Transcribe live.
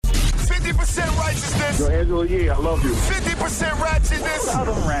50% righteousness. Yo, Angela Yee, I love you. 50% ratchetness. Tell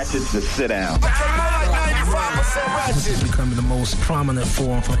them ratchets to sit down. Okay, more like 95% ratchet. Becoming the most prominent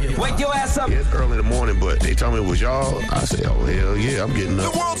form for hip-hop. Wake your ass up. It's early in the morning, but they told me it was y'all. I said, oh, hell yeah, I'm getting The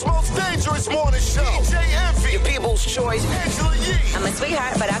up. world's most dangerous morning show. DJ Envy. Your people's choice. Angela Yee. I'm a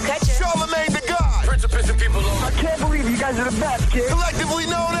sweetheart, but I'll cut you. Charlamagne the God. Prince of pissing people off. I can't believe you guys are the best, kid. Collectively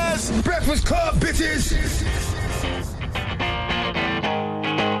known as Breakfast Club, bitches.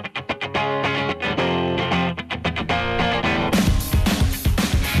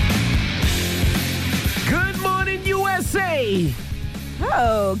 Good morning, USA.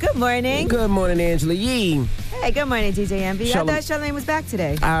 Oh, good morning. Good morning, Angela Yee. Hey, good morning, DJ Envy. I thought Charlamagne was back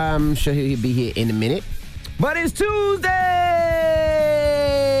today. I'm sure he'll be here in a minute. But it's Tuesday!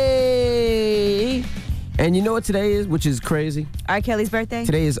 And you know what today is, which is crazy? R. Kelly's birthday?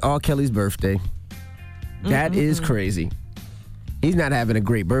 Today is R. Kelly's birthday. That is crazy. He's not having a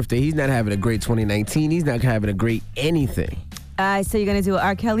great birthday. He's not having a great 2019. He's not having a great anything. So you're going to do an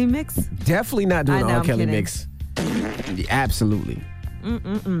R. Kelly mix? Definitely not doing I an know, R. I'm Kelly kidding. mix. Yeah, absolutely.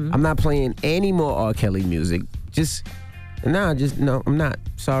 I'm not playing any more R. Kelly music. No, I'm not.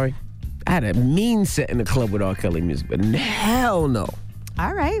 Sorry. I had a mean set in the club with R. Kelly music, but hell no.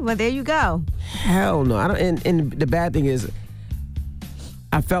 All right. Well, there you go. Hell no. I don't. And the bad thing is,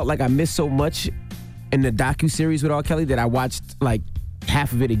 I felt like I missed so much in the docuseries with R. Kelly that I watched like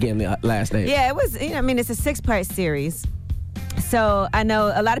half of it again last night. Yeah, it was, it's a 6-part series. So I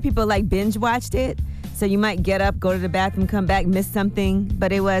know a lot of people like binge watched it. So you might get up, go to the bathroom, come back, miss something.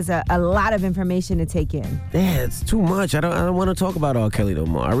 But it was a lot of information to take in. Yeah, it's too much. I don't want to talk about R. Kelly no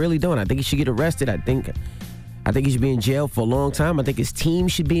more. I really don't. I think he should get arrested. I think he should be in jail for a long time. I think his team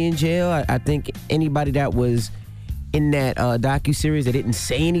should be in jail. I think anybody that was in that docuseries that didn't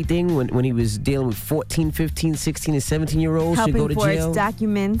say anything when he was dealing with 14, 15, 16, and 17-year-olds should go to jail. Helping forge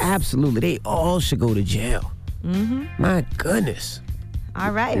documents. Absolutely. They all should go to jail. My goodness.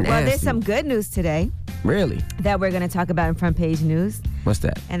 All right. Nasty. Well, there's some good news today Really? that we're going to talk about in front page news. What's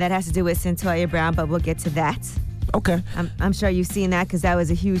that? And that has to do with Cyntoia Brown, but we'll get to that. Okay. I'm sure you've seen that because that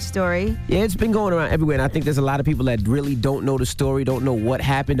was a huge story. Yeah, it's been going around everywhere, and I think there's a lot of people that really don't know the story, don't know what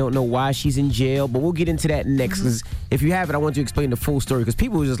happened, don't know why she's in jail, but we'll get into that next, because if you haven't, I want you to explain the full story, because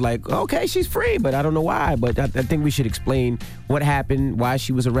people were just like, okay, she's free, but I don't know why, but I think we should explain what happened, why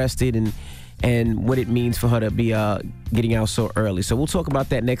she was arrested, and what it means for her to be getting out so early. So we'll talk about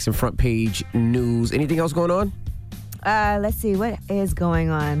that next in front page news. Anything else going on? Let's see, what is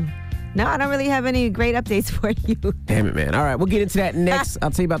going on? No, I don't really have any great updates for you. Damn it, man. All right, we'll get into that next. I'll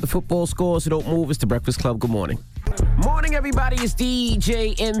tell you about the football score, so don't move. It's the Breakfast Club. Good morning. Morning, everybody. It's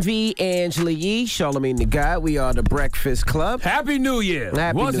DJ Envy, Angela Yee, Charlamagne the God. We are the Breakfast Club. Happy New Year.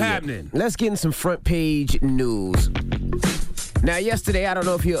 What's happening? Let's get in some front page news. Now, yesterday, I don't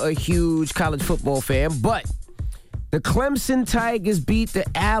know if you're a huge college football fan, but the Clemson Tigers beat the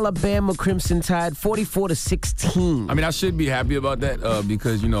Alabama Crimson Tide 44-16. I mean, I should be happy about that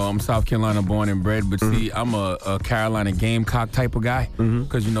because, I'm South Carolina born and bred. But see, I'm a Carolina Gamecock type of guy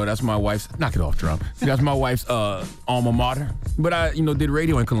because, that's my wife's. Knock it off, Trump. See, that's my wife's alma mater. But I, did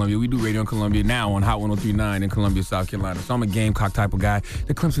radio in Columbia. We do radio in Columbia now on Hot 103.9 in Columbia, South Carolina. So I'm a Gamecock type of guy.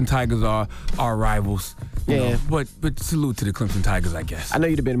 The Clemson Tigers are our rivals. You know, but salute to the Clemson Tigers, I guess. I know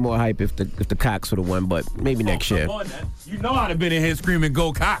you'd have been more hype if the Cox would have won, but maybe next year. You know I'd have been in here screaming,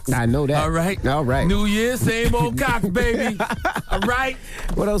 go Cox. I know that. All right? All right. New Year, same old Cox, baby. All right?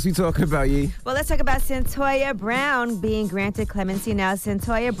 What else we talking about, Yee? Well, let's talk about Cyntoia Brown being granted clemency. Now,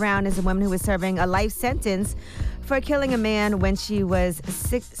 Cyntoia Brown is a woman who was serving a life sentence for killing a man when she was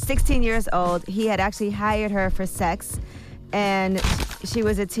 16 years old. He had actually hired her for sex, and she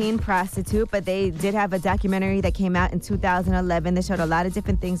was a teen prostitute, but they did have a documentary that came out in 2011 that showed a lot of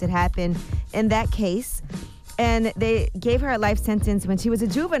different things that happened in that case. And they gave her a life sentence when she was a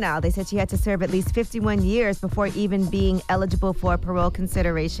juvenile. They said she had to serve at least 51 years before even being eligible for parole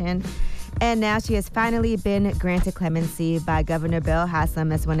consideration. And now she has finally been granted clemency by Governor Bill Haslam.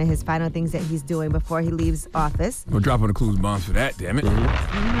 That's one of his final things that he's doing before he leaves office. We're dropping the clues bombs for that, damn it.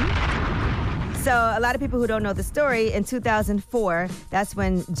 So a lot of people who don't know the story, in 2004, that's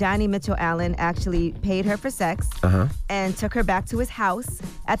when Johnny Mitchell Allen actually paid her for sex and took her back to his house.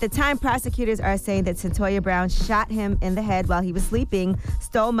 At the time, prosecutors are saying that Cyntoia Brown shot him in the head while he was sleeping,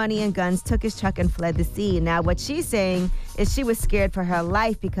 stole money and guns, took his truck, and fled the scene. Now, what she's saying is she was scared for her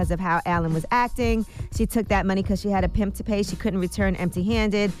life because of how Allen was acting. She took that money because she had a pimp to pay. She couldn't return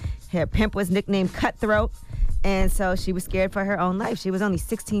empty-handed. Her pimp was nicknamed Cutthroat. And so she was scared for her own life. She was only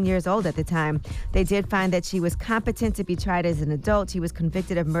 16 years old at the time. They did find that she was competent to be tried as an adult. She was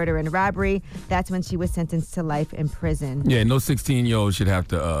convicted of murder and robbery. That's when she was sentenced to life in prison. Yeah, no 16-year-old should have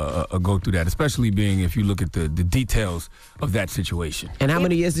to go through that, especially being if you look at the details of that situation. And how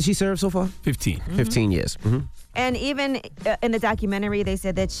many years did she serve so far? 15. 15 years. Mm-hmm. And even in the documentary, they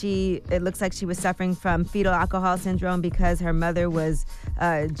said that it looks like she was suffering from fetal alcohol syndrome because her mother was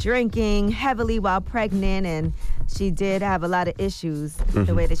drinking heavily while pregnant, and she did have a lot of issues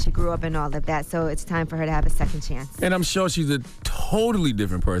the way that she grew up and all of that. So it's time for her to have a second chance. And I'm sure she's a totally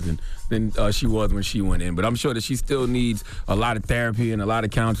different person than she was when she went in. But I'm sure that she still needs a lot of therapy and a lot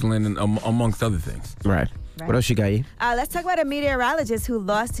of counseling, and amongst other things. Right. What else you got, E? Let's talk about a meteorologist who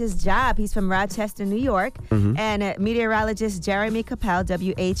lost his job. He's from Rochester, New York. And meteorologist Jeremy Capel,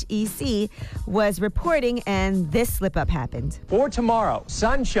 WHEC, was reporting, and this slip-up happened. For tomorrow,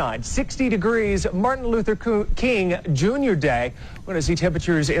 sunshine, 60 degrees, Martin Luther King Jr. Day. We're going to see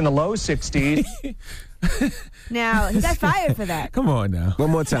temperatures in the low 60s. Now, he got fired for that. Come on now. One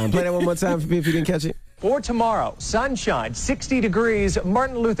more time. Play that one more time for me if you didn't catch it. For tomorrow, sunshine, 60 degrees,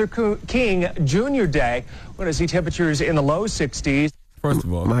 Martin Luther King Jr. Day. We're going to see temperatures in the low 60s. First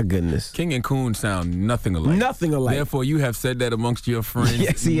of all, my goodness, King and Coon sound nothing alike. Nothing alike. Therefore, you have said that amongst your friends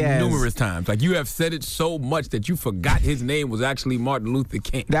yes, he has. numerous times. Like, you have said it so much that you forgot his name was actually Martin Luther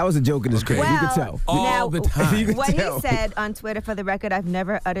King. That was a joke in the script. Well, you could tell. All the time. What he said on Twitter, for the record, I've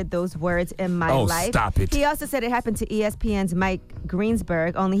never uttered those words in my life. Oh, stop it. He also said it happened to ESPN's Mike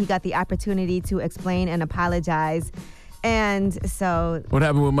Greensberg, only he got the opportunity to explain and apologize. And so... What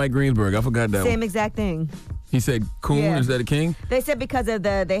happened with Mike Greensberg? I forgot that Same one. exact thing. He said Coon Yeah. instead of King? They said because of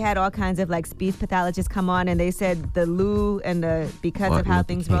they had all kinds of like speech pathologists come on, and they said the Lou and because of how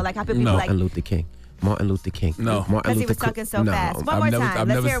things were, like how people No. like... Martin Luther King. Martin Luther King. No. Because he was talking so fast. One more time.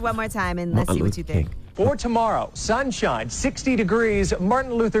 Let's hear it one more time, and let's see what you think. For tomorrow, sunshine, 60 degrees,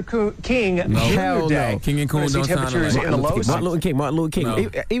 Martin Luther King Jr. Hell Day. no. King and We're Coon gonna see don't sound temperatures alike. in the low Martin Luther King. Martin Luther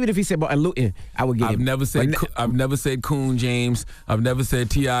King. No. Even if he said Martin Luther, I would get I've him. never said Coon James. I've never said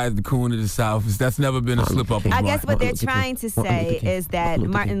T.I. is the Coon of the South. That's never been a slip up. I guess what they're Luther King. trying to Martin say Luther King. is that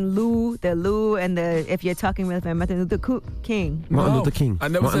Martin the Lou, and if you're talking with Martin Luther King. Martin No. Luther King. I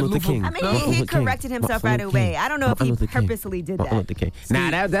never Martin said Luther Luther. King. I mean, Martin he Luther King. corrected himself Martin right Luther King. away. I don't know if Martin he Luther King. purposely did Martin that. Luther King.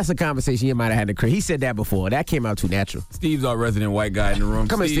 Nah, that's a conversation you might have had to create. He said that before. That came out too natural. Steve's our resident white guy in the room.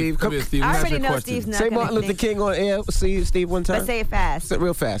 Come here, Steve. Come here, Steve. I Let me ask already you a know question. Steve's not Say gonna Martin Luther think- King on air. See Steve one time. But say it fast. Say it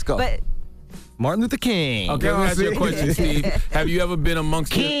real fast. Go. But Martin Luther King. Okay, You know let me ask you a what I'm question, saying? Steve. Have you ever been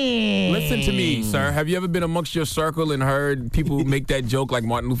amongst Listen to me, sir. Have you ever been amongst your circle and heard people make that joke like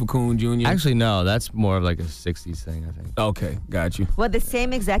Martin Luther King Jr.? Actually, no. That's more of like a 60s thing, I think. Okay, got you. well, the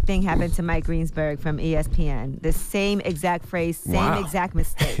same exact thing happened to Mike Greensberg from ESPN. The same exact phrase, same Wow. exact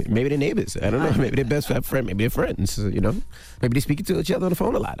mistake. Maybe they're neighbors. I don't know. Maybe they're best friend. Maybe they're friends. You know. Maybe they're speaking to each other on the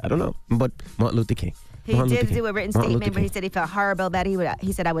phone a lot. I don't know. But Martin Luther King. He Martin did Luther King. do a written Martin statement Luther where he King. said he felt horrible that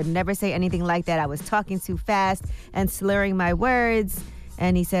he said, I would never say anything like that. I was talking too fast and slurring my words.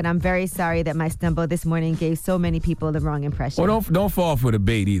 And he said, I'm very sorry that my stumble this morning gave so many people the wrong impression. Well, don't fall for the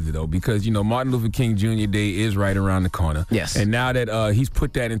bait either, though, because, you know, Martin Luther King Jr. Day is right around the corner. Yes. And now that he's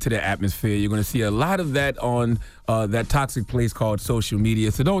put that into the atmosphere, you're going to see a lot of that on that toxic place called social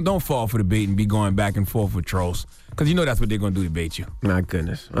media. So don't fall for the bait and be going back and forth with trolls, because you know that's what they're going to do to bait you. My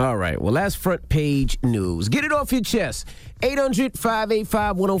goodness. All right. Well, that's front page news. Get it off your chest.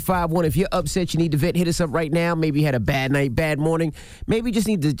 800-585-1051. If you're upset, you need to vent, hit us up right now. Maybe you had a bad night, bad morning. Maybe you just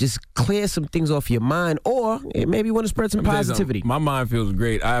need to clear some things off your mind, or maybe you want to spread some Let me tell you positivity. something. My mind feels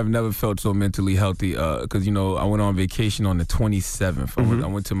great. I have never felt so mentally healthy because, you know, I went on vacation on the 27th. I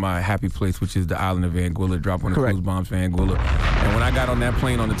went to my happy place, which is the island of Anguilla, drop on the Correct. cruise bombs for Anguilla. And when I got on that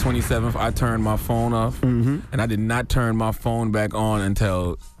plane on the 27th, I turned my phone off, and I did not turn my phone back on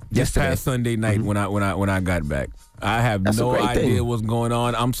until just Yesterday. past Sunday night when I got back. I have That's a no great idea thing. what's going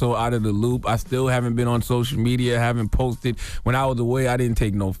on. I'm so out of the loop. I still haven't been on social media, haven't posted. When I was away, I didn't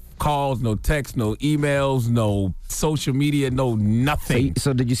take no calls, no texts, no emails, no social media, no nothing.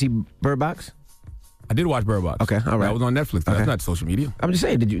 So did you see Bird Box? I did watch Bird Box. Okay, all right. That was on Netflix. That's Okay. not social media. I'm just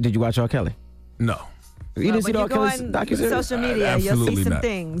saying, did you watch R. Kelly? No. You didn't see when the you R. go Kelly on docuseries? social media, you'll see Absolutely some not.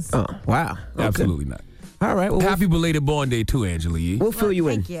 things. Oh, wow. Okay. Absolutely not. All right. Well, Happy belated born day too, Angela Yee. we'll fill you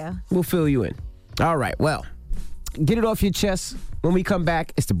in. Thank you. We'll fill you in. All right. Well, get it off your chest. When we come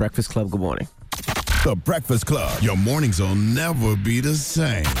back, it's the Breakfast Club. Good morning. The Breakfast Club. Your mornings will never be the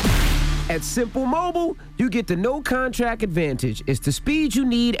same. At Simple Mobile, you get the no contract advantage. It's the speed you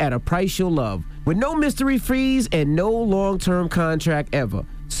need at a price you'll love. With no mystery fees and no long-term contract ever.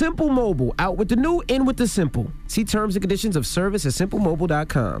 Simple Mobile, out with the new, in with the simple. See terms and conditions of service at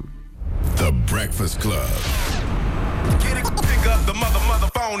simplemobile.com. The Breakfast Club. Get it, pick up the mother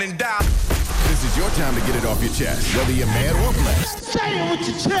phone and dial. This is your time to get it off your chest, whether you're mad or blessed. Say it with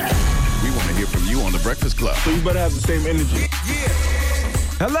your chest. We want to hear from you on The Breakfast Club. So you better have the same energy.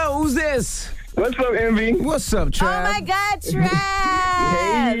 Hello, who's this? What's up, Envy? What's up, Trav? Oh my God,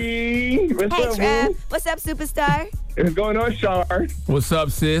 Trav! Hey, what's Hey, up, Trav. boo? What's up, superstar? What's going on, Shar? What's up,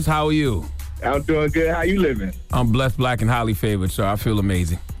 sis? How are you? I'm doing good. How you living? I'm blessed, black, and highly favored, so I feel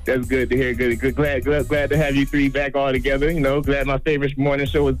amazing. That's good to hear. Good. Glad to have you three back all together. You know, glad my favorite morning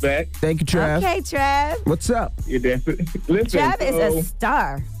show is back. Thank you, Trav. Okay, Trav. What's up? You're definitely. Listen, Trav is a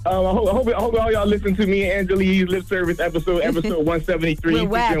star. I hope all y'all listen to me and Angela Yee's lip service episode 173,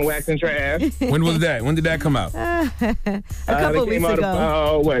 With featuring Wax. Wax and Trav. When was that? When did that come out? A couple They came weeks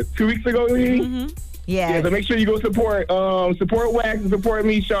out ago. 2 weeks ago, Lee? Yeah. Yeah, so make sure you go support Wax and support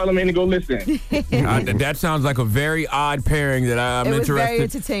me, Charlamagne, and go listen. That sounds like a very odd pairing that I'm It was interested. very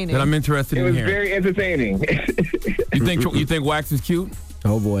entertaining. That I'm interested It in was hearing. very entertaining. You think Wax is cute?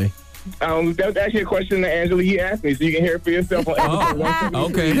 Oh, boy. That was actually a question that Angela Yee asked me, so you can hear it for yourself on episode 173.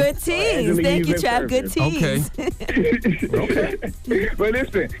 Okay. Good tease. Angela Thank you, Yee's Trav. lip Good service. tease. But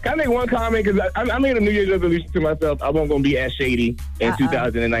listen, can I make one comment? Because I made a New Year's resolution to myself. I wasn't going to be as shady in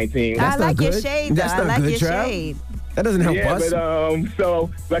 2019. I That's not like your good. shade, though. That's I not like good, your Trav. shade. That doesn't help Yeah, us. but so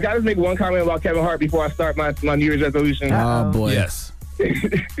I just make one comment about Kevin Hart before I start my New Year's resolution. Oh, boy. Yes.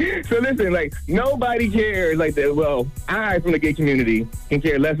 So listen, like, nobody cares like that. Well, I, from the gay community, can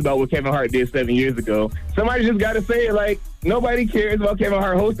care less about what Kevin Hart did 7 years ago. Somebody just got to say it, like, nobody cares about Kevin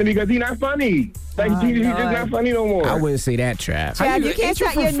Hart hosting because he's not funny. Like, he's just not funny no more. I wouldn't say that, Trav. Trav, you can't Ain't you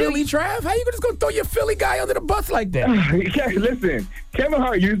start from your Philly, new... Trav? How you just gonna throw your Philly guy under the bus like that? Listen, Kevin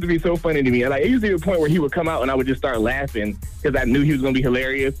Hart used to be so funny to me. Like, it used to be a point where he would come out and I would just start laughing because I knew he was going to be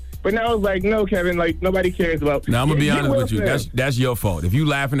hilarious. But now it's like, no, Kevin, like, nobody cares about... Now I'm gonna be Get honest Will with you. Smith. That's your fault. If you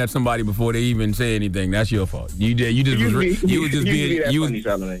laughing at somebody before they even say anything, that's your fault. You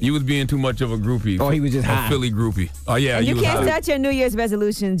was being too much of a groupie. Oh, he was just a high. Philly groupie. Oh yeah, And you was can't high. start your New Year's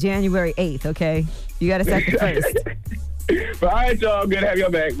resolution January 8th, okay? You got to start the first. But all right, y'all. Good to have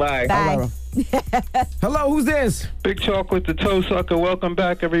y'all back. Bye. Bye. Hello, who's this? Big Chocolate, the toe sucker. Welcome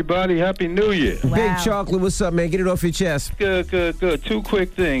back, everybody. Happy New Year. Wow. Big Chocolate, what's up, man? Get it off your chest. Good. Two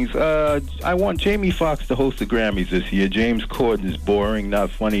quick things. I want Jamie Foxx to host the Grammys this year. James Corden is boring, not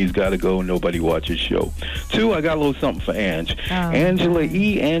funny. He's got to go. Nobody watches show. Two, I got a little something for Ange. Angela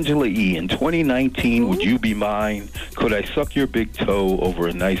E. In 2019, would you be mine? Could I suck your big toe over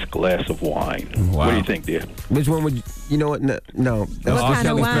a nice glass of wine? Wow. What do you think, dear? Which one would you know what? No. The What R. kind of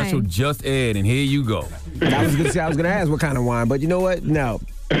Kelly wine? special just aired, and here you go. I was gonna ask what kind of wine, but you know what? No.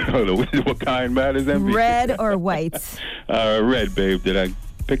 What kind matters, MV? Red or white? Red, babe. Did I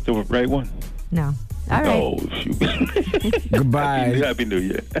pick the right one? No. All right. Oh, shoot. Goodbye. Happy New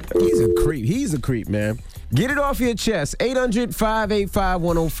Year. He's a creep, man. Get it off your chest.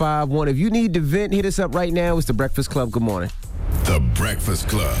 800-585-1051. If you need to vent, hit us up right now. It's The Breakfast Club. Good morning. The Breakfast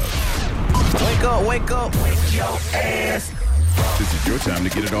Club. Wake up, wake up. Wake your ass. This is your time to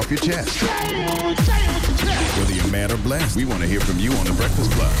get it off your chest. Whether you're mad or blessed, we want to hear from you on The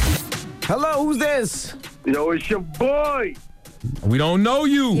Breakfast Club. Hello, who's this? Yo, it's your boy. We don't know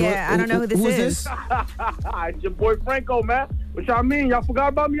you. Yeah, I don't know who this is. It's your boy Franco, man. What y'all mean? Y'all forgot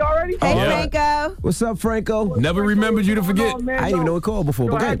about me already? Hey, Yeah. Franco. What's up, Franco? Never remembered you to forget. What's going on, man? I didn't even know it called before,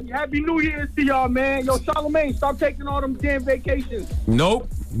 Yo, but go ahead. happy New Year's to y'all, man. Yo, Charlamagne, stop taking all them damn vacations. Nope,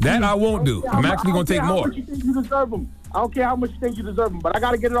 that I won't do. I'm actually gonna take How more. much you think you deserve them? I don't care how much you think you deserve them, but I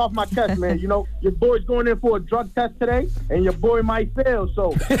got to get it off my chest, man. You know, your boy's going in for a drug test today, and your boy might fail,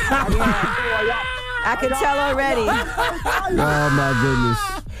 so... I can tell already. Oh, my goodness.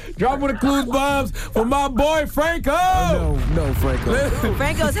 Dropping the clues bombs for my boy Franco. No, Franco.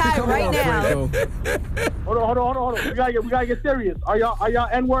 Franco's high Come right on, now. Franco. Hold on. We gotta get serious. Are y'all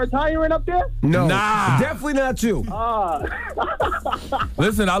N-words hiring up there? No, Nah. definitely not you.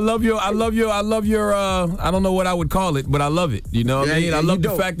 Listen, I love your. I don't know what I would call it, but I love it. You know what I mean? Yeah, I love you the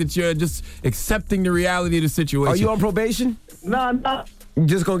dope. fact that you're just accepting the reality of the situation. Are you on probation? Nah. You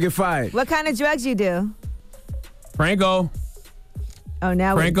just gonna get fired. What kind of drugs you do? Franco? Oh,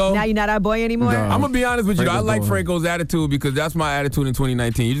 now Franco? now you're not our boy anymore? No. I'm gonna be honest with you. I Franco's like going. Franco's attitude because that's my attitude in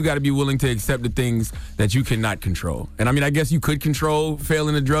 2019. You just got to be willing to accept the things that you cannot control. And I mean, I guess you could control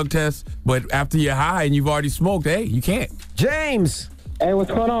failing a drug test, but after you're high and you've already smoked, hey, you can't. James, Hey, what's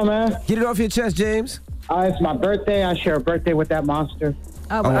going on, man? get it off your chest, James. It's my birthday. I share a birthday with that monster.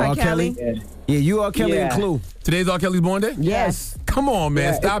 Oh, R. R. Kelly? Yeah, you are Kelly and Yeah. Clue. Today's R. Kelly's born day? Yes. Come on,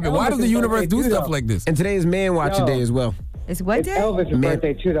 man. Yeah, Stop it's it. Why does the Elvis's universe birthday do too, stuff though. like this? And today is Man Watching Yo. Day as well. It's what It's day? Elvis' Man.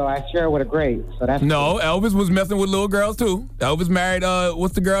 birthday, too, though. I share with a great, so that's No, Elvis was messing with little girls, too. Elvis married,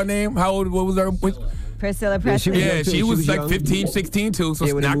 what's the girl name? How old, what was her? Priscilla Presley. Yeah, she was like 15, 16 too, so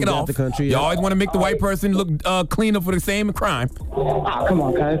knock it off. You always want to make the white person look cleaner for the same crime. Oh, come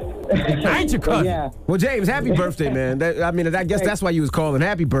on, cuz. I ain't your cousin. Yeah. Well, James, happy birthday, man. I guess that's why you was calling.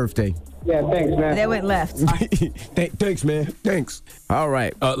 Happy birthday. Yeah, thanks, man. They went left. Thanks, man. Thanks. All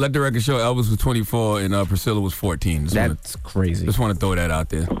right. Let the record show Elvis was 24 and Priscilla was 14. That's crazy. Just want to throw that out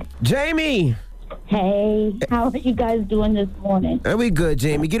there. Jamie. Hey, how are you guys doing this morning? Are we good,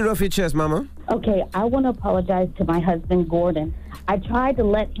 Jamie? Get it off your chest, mama. Okay, I want to apologize to my husband, Gordon. I tried to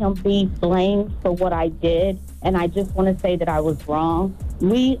let him be blamed for what I did, and I just want to say that I was wrong.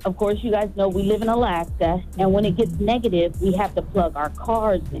 We, of course, you guys know we live in Alaska, and when it gets negative, we have to plug our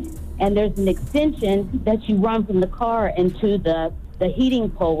cars in. And there's an extension that you run from the car into the heating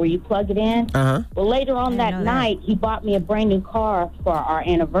pole where you plug it in. Uh-huh. Well, later on that night, he bought me a brand new car for our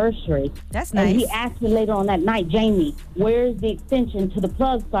anniversary. That's nice. And he asked me later on that night, Jamie, where's the extension to the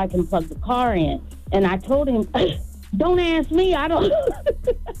plug so I can plug the car in? And I told him, don't ask me. I don't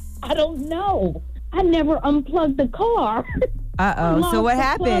know. I never unplugged the car. Uh-oh. So what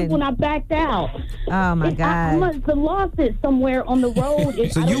happened? When I backed out. Oh, my God. I must have lost it somewhere on the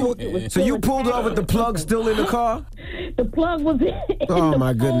road. So you pulled off with the plug still in the car? The plug was in Oh,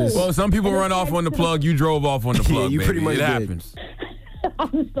 my goodness. Well, some people run off on the plug. You drove off on the plug, you baby. pretty much It did. happens.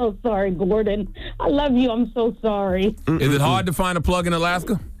 I'm so sorry, Gordon. I love you. I'm so sorry. Is it hard to find a plug in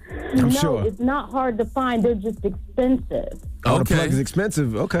Alaska? No, it's not hard to find. They're just expensive. Oh, the plug is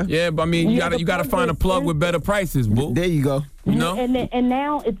expensive. Okay. Yeah, but I mean, you gotta find a plug with better prices, boo. There you go. You know? And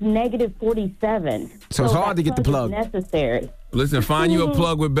now it's negative 47. So it's hard to get the plug. Is necessary. Listen, find you a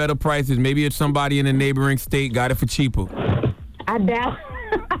plug with better prices. Maybe it's somebody in a neighboring state got it for cheaper. I doubt.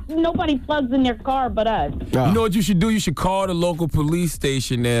 Nobody plugs in their car but us. You know what you should do? You should call the local police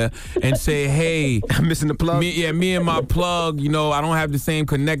station there and say, hey, I'm missing the plug. Me and my plug, I don't have the same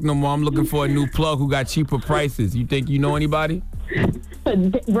connect no more. I'm looking for a new plug who got cheaper prices. You think you know anybody?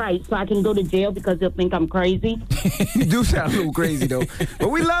 Right, so I can go to jail because they'll think I'm crazy. You do sound a little crazy, though. But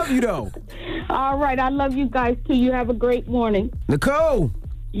we love you, though. All right, I love you guys, too. You have a great morning. Nicole.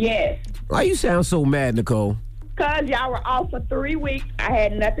 Yes. Why you sound so mad, Nicole? Because y'all were off for 3 weeks. I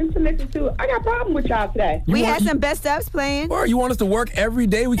had nothing to listen to. I got a problem with y'all today. We had some best ofs playing. Or you want us to work every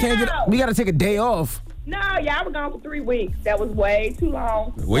day? We can't We got to take a day off. No, y'all were gone for 3 weeks. That was way too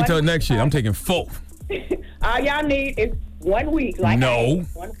long. Wait till next year. I'm taking 4. All y'all need is 1 week. No.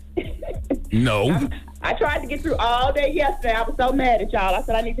 No. I tried to get through all day yesterday. I was so mad at y'all. I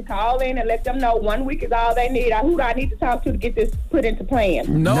said I need to call in and let them know 1 week is all they need. Who do I need to talk to get this put into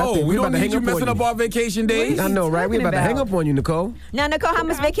plan? No, we don't need you messing up our vacation days. I know, right? We about to hang up on you, Nicole. Now, Nicole, how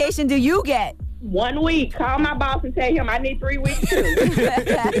much vacation do you get? 1 week. Call my boss and tell him I need 3 weeks too.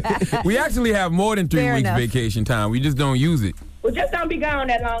 We actually have more than 3 weeks vacation time. We just don't use it. Well, just don't be gone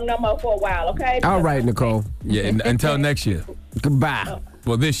that long no more for a while, okay? All right, Nicole. Yeah, until next year. Goodbye.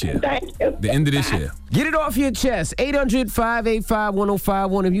 Well, this year. Thank you. The end of this year. Get it off your chest.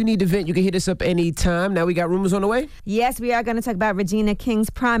 800-585-1051. If you need to vent, you can hit us up anytime. Now we got rumors on the way? Yes, we are going to talk about Regina King's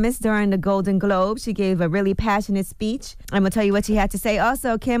promise during the Golden Globe. She gave a really passionate speech. I'm going to tell you what she had to say.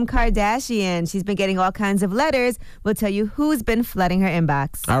 Also, Kim Kardashian. She's been getting all kinds of letters. We'll tell you who's been flooding her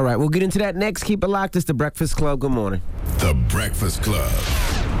inbox. All right, we'll get into that next. Keep it locked. It's The Breakfast Club. Good morning. The Breakfast Club.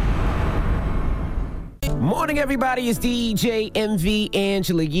 Morning, everybody. It's DJ MV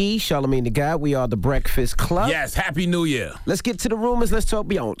Angela Yee, Charlamagne the God. We are The Breakfast Club. Yes, Happy New Year. Let's get to the rumors. Let's talk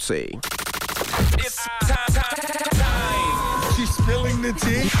Beyonce. It's time. She's spilling the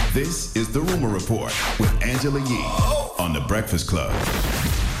tea. This is The Rumor Report with Angela Yee on The Breakfast Club.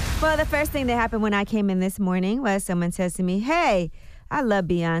 Well, the first thing that happened when I came in this morning was someone says to me, hey, I love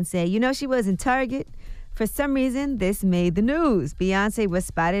Beyonce. You know she was in Target? For some reason, this made the news. Beyonce was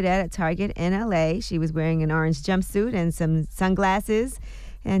spotted at a Target in L.A. She was wearing an orange jumpsuit and some sunglasses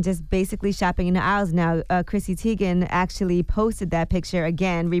and just basically shopping in the aisles. Now, Chrissy Teigen actually posted that picture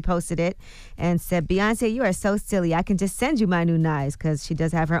again, reposted it, and said, Beyonce, you are so silly. I can just send you my new knives, because she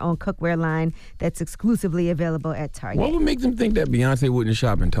does have her own cookware line that's exclusively available at Target. What would make them think that Beyonce wouldn't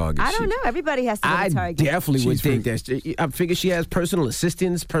shop in Target? I don't know. Everybody has to go to Target. I definitely would think that. I figure she has personal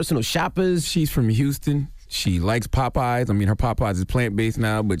assistants, personal shoppers. She's from Houston. She likes Popeyes. I mean, her Popeyes is plant-based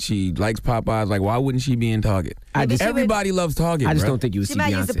now, but she likes Popeyes. Like, why wouldn't she be in Target? Everybody loves Target, I just don't think you would see Beyonce.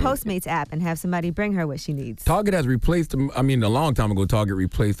 She might use the Postmates app and have somebody bring her what she needs. Target has replaced, a long time ago, Target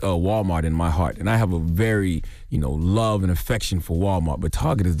replaced Walmart in my heart. And I have a very, love and affection for Walmart, but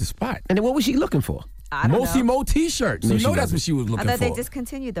Target is the spot. And then what was she looking for? Mosi Mo t-shirts. No, that's what she was looking for. I thought they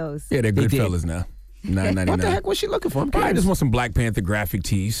discontinued those. Yeah, they're good fellas now. $9.99. What the heck was she looking for? I just want some Black Panther graphic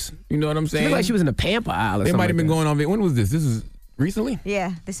tees. You know what I'm saying? She looked like she was in the Pamper aisle or They something. might have been going on. When was this? This is recently?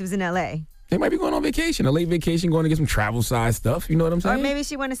 Yeah, this was in L.A. They might be going on vacation, a late vacation, going to get some travel-size stuff. You know what I'm saying? Or maybe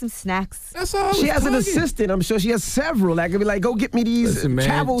she wanted some snacks. That's all. She has an assistant. I'm sure she has several that could be like, go get me these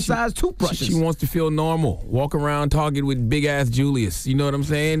travel-sized toothbrushes. She wants to feel normal. Walk around Target with big-ass Julius. You know what I'm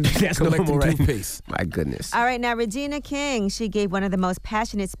saying? That's collecting normal, right? toothpaste. My goodness. All right, now Regina King, she gave one of the most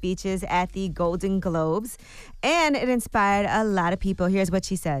passionate speeches at the Golden Globes, and it inspired a lot of people. Here's what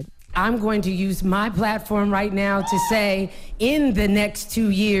she said. I'm going to use my platform right now to say, in the next 2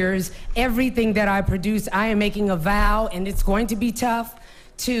 years, everything that I produce, I am making a vow, and it's going to be tough,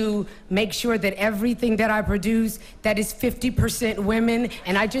 to make sure that everything that I produce, that is 50% women.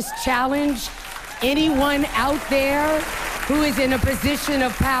 And I just challenge anyone out there who is in a position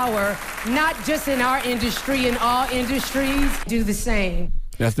of power, not just in our industry, in all industries, do the same.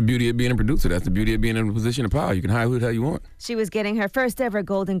 That's the beauty of being a producer. That's the beauty of being in a position of power. You can hire who the hell you want. She was getting her first ever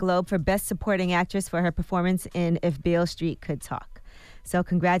Golden Globe for Best Supporting Actress for her performance in If Beale Street Could Talk. So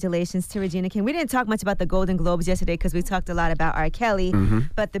congratulations to Regina King. We didn't talk much about the Golden Globes yesterday because we talked a lot about R. Kelly.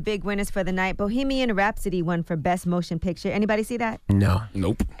 But the big winners for the night, Bohemian Rhapsody won for Best Motion Picture. Anybody see that? No.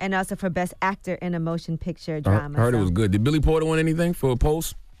 Nope. And also for Best Actor in a Motion Picture Drama. I heard it was good. Did Billy Porter win anything for a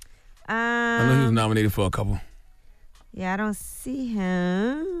Post? I know he was nominated for a couple. Yeah, I don't see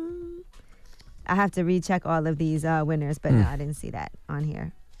him. I have to recheck all of these winners, but no, I didn't see that on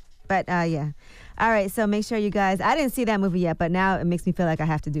here. But yeah. All right, so make sure you guys, I didn't see that movie yet, but now it makes me feel like I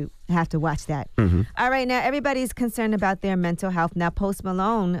have to watch that. All right, now everybody's concerned about their mental health. Now Post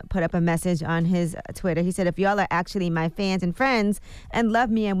Malone put up a message on his Twitter. He said, if y'all are actually my fans and friends and love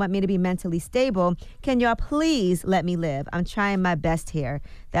me and want me to be mentally stable, can y'all please let me live? I'm trying my best here.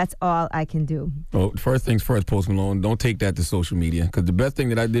 That's all I can do. Well, first things first, Post Malone, don't take that to social media, because the best thing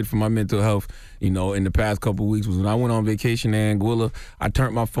that I did for my mental health, in the past couple of weeks was when I went on vacation in Anguilla, I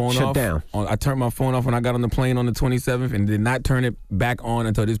turned my phone off. I turned my phone off when I got on the plane on the 27th and did not turn it back on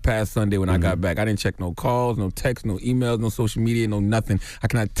until this past Sunday when I got back. I didn't check no calls, no texts, no emails, no social media, no nothing. I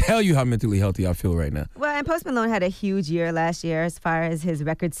cannot tell you how mentally healthy I feel right now. Well, and Post Malone had a huge year last year as far as his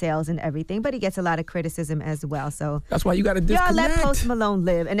record sales and everything, but he gets a lot of criticism as well. So that's why you got to disconnect. Y'all let Post Malone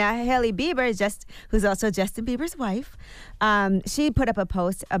live. And now Hailey Bieber, who's also Justin Bieber's wife, she put up a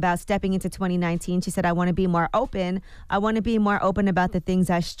post about stepping into 2019. She said, I want to be more open. I want to be more open about the things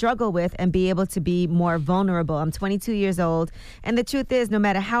I struggle with and be able to be more vulnerable. I'm 22 years old, and the truth is, no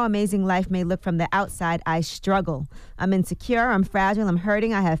matter how amazing life may look from the outside, I struggle. I'm insecure, I'm fragile, I'm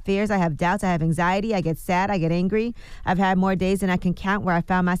hurting, I have fears, I have doubts, I have anxiety, I get sad, I get angry. I've had more days than I can count where I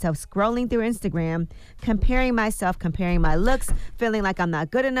found myself scrolling through Instagram, comparing myself, comparing my looks, feeling like I'm not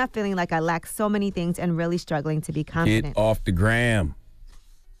good enough, feeling like I lack so many things, and really struggling to be confident. Get off the gram.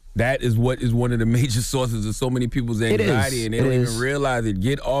 That is what is one of the major sources of so many people's anxiety, and they don't even realize it.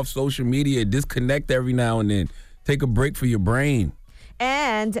 Get off social media. Disconnect every now and then. Take a break for your brain.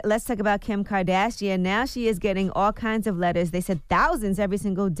 And let's talk about Kim Kardashian. Now she is getting all kinds of letters. They said thousands every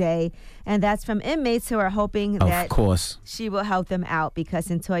single day. And that's from inmates who are hoping that she will help them out, because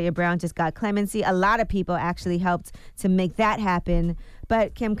Cyntoia Brown just got clemency. A lot of people actually helped to make that happen.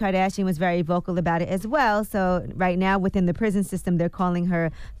 But Kim Kardashian was very vocal about it as well. So right now within the prison system, they're calling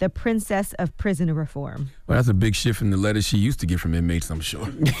her the princess of prison reform. Well, that's a big shift from the letters she used to get from inmates, I'm sure.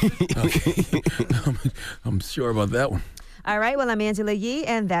 I'm sure about that one. All right, well, I'm Angela Yee,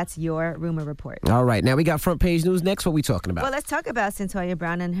 and that's your Rumor Report. All right, now we got front page news next. What are we talking about? Well, let's talk about Cyntoia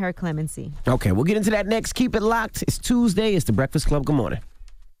Brown and her clemency. Okay, we'll get into that next. Keep it locked. It's Tuesday. It's The Breakfast Club. Good morning.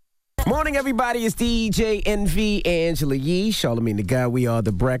 Morning, everybody. It's DJ NV, Angela Yee, Charlamagne the Guy. We are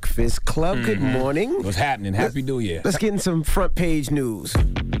The Breakfast Club. Good morning. What's happening? Happy New Year. Let's get in some front page news.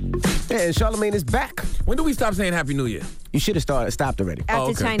 And Charlamagne is back. When do we stop saying Happy New Year? You should have stopped already.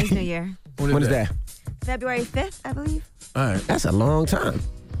 After Chinese New Year. When is that? February 5th, I believe. All right. That's a long time.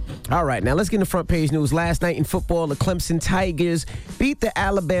 All right, now let's get into front page news. Last night in football, the Clemson Tigers beat the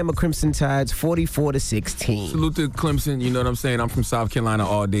Alabama Crimson Tides 44-16. Salute to Clemson. You know what I'm saying? I'm from South Carolina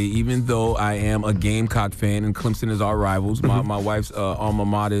all day, even though I am a Gamecock fan, and Clemson is our rivals. My wife's alma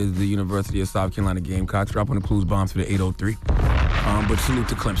mater is the University of South Carolina Gamecocks. Drop on the clues bombs for the 803. But salute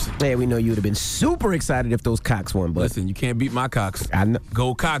to Clemson. Yeah, we know you would have been super excited if those Cocks won, but listen, you can't beat my Cocks. I know.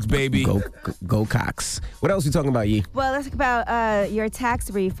 Go Cocks, baby. Go Cocks. What else are we talking about, Yee? Well, let's talk about your tax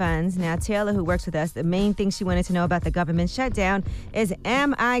refunds. Now, Taylor, who works with us, the main thing she wanted to know about the government shutdown is,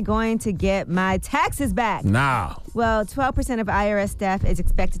 am I going to get my taxes back? Nah. Well, 12% of IRS staff is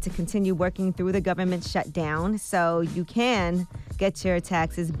expected to continue working through the government shutdown, so you can get your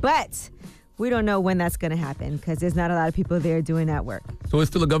taxes, but We don't know when that's going to happen because there's not a lot of people there doing that work. So it's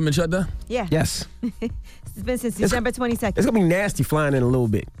still a government shutdown? Yeah. Yes. It's been since December 22nd. It's gonna be nasty flying in a little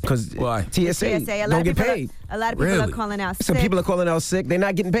bit because Why? TSA a lot don't of get people paid. A lot of people are calling out sick. Some people are calling out sick. They're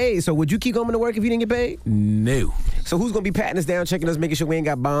not getting paid. So would you keep going to work if you didn't get paid? No. So who's gonna be patting us down, checking us, making sure we ain't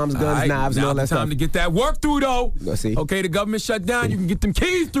got bombs, guns, knives, and all that Time stuff? to get that work through, though. Let's see. Okay, the government shut down. You can get them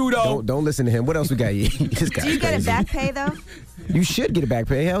keys through, though. Don't listen to him. What else we got here? This guy's Do you get a crazy. back pay, though? You should get a back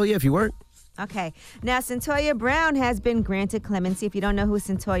pay. Hell yeah, if you work. Okay. Now, Centoya Brown has been granted clemency. If you don't know who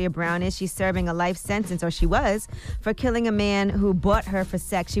Centoya Brown is, she's serving a life sentence, or she was, for killing a man who bought her for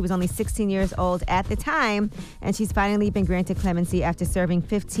sex. She was only 16 years old at the time, and she's finally been granted clemency after serving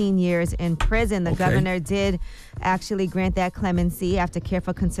 15 years in prison. The governor did actually grant that clemency after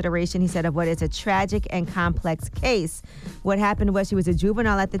careful consideration, he said, of what is a tragic and complex case. What happened was she was a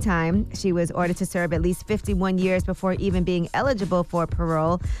juvenile at the time. She was ordered to serve at least 51 years before even being eligible for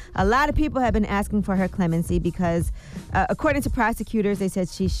parole. A lot of people have been asking for her clemency because, according to prosecutors, they said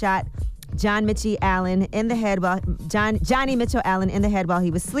she shot Johnny Mitchell Allen in the head while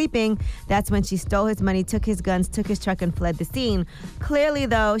he was sleeping. That's when she stole his money, took his guns, took his truck, and fled the scene. Clearly,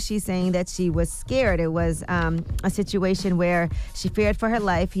 though, she's saying that she was scared. It was a situation where she feared for her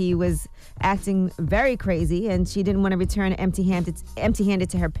life. He was acting very crazy, and she didn't want to return empty-handed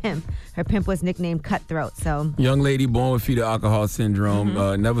to her pimp. Her pimp was nicknamed Cutthroat. So, young lady born with fetal alcohol syndrome,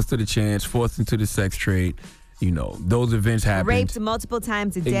 never stood a chance, forced into the sex trade. You know, those events happened. Raped multiple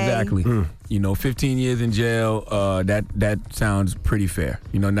times a day. Exactly. You know, 15 years in jail, that sounds pretty fair.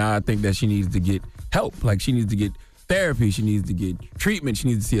 You know, now I think that she needs to get help. Like, she needs to get therapy. She needs to get treatment. She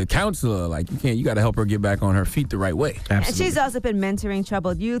needs to see a counselor. Like, you got to help her get back on her feet the right way. And she's also been mentoring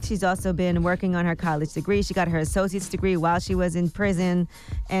troubled youth. She's also been working on her college degree. She got her associate's degree while she was in prison,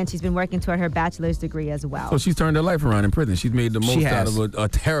 and she's been working toward her bachelor's degree as well. So she's turned her life around in prison. She's made the most out of a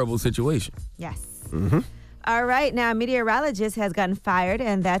terrible situation. Yes. Mm-hmm. All right, now a meteorologist has gotten fired,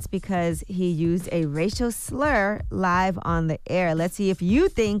 and that's because he used a racial slur live on the air. Let's see if you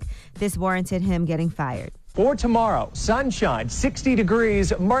think this warranted him getting fired. For tomorrow, sunshine, 60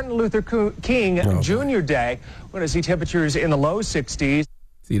 degrees, Martin Luther King Jr. Day. We're going to see temperatures in the low 60s.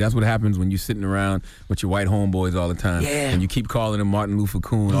 See, that's what happens when you're sitting around with your white homeboys all the time. Yeah. And you keep calling him Martin Luther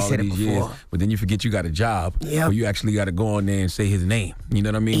King all of these years. But then you forget you got a job. Yep. Or you actually got to go on there and say his name. You know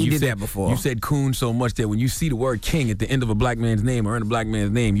what I mean? He you did said, that before. You said Coon so much that when you see the word King at the end of a black man's name or in a black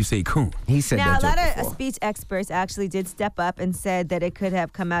man's name, you say Coon. He said now, that a lot joke of before. speech experts actually did step up and said that it could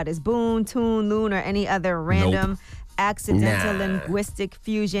have come out as Boon, Toon, Loon, or any other random accidental linguistic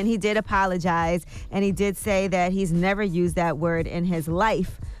fusion. He did apologize, and he did say that he's never used that word in his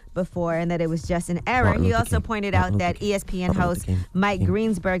life before and that it was just an error. He also pointed out that ESPN host Mike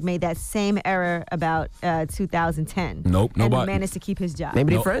Greensberg made that same error about 2010. Nope, and nobody managed to keep his job.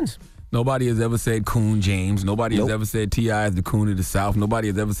 Maybe they're friends. Nobody has ever said Coon James. Nobody has ever said T.I. is the Coon of the South. Nobody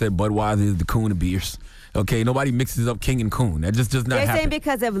has ever said Budweiser is the Coon of beers. Okay, nobody mixes up King and Coon. That just does not They're happen. saying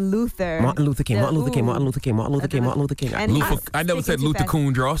because of Luther. Martin Luther King, Martin Luther King, Martin Luther King, Martin Luther King, Martin Luther King. I never said Luther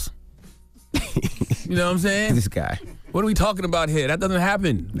Coon Dross. You know what I'm saying? This guy. What are we talking about here? That doesn't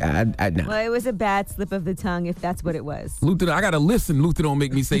happen. I know. Well, it was a bad slip of the tongue, if that's what it was. Luther, I gotta listen. Luther don't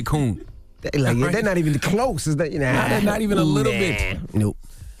make me say Coon. They're not even close. Is that, not even a little bit. Nope.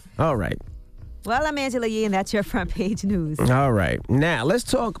 All right. Well, I'm Angela Yee, and that's your front page news. All right. Now, let's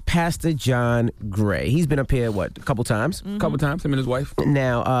talk Pastor John Gray. He's been up here, a couple times? A couple times, him and his wife.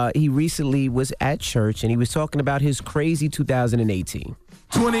 Now, he recently was at church, and he was talking about his crazy 2018.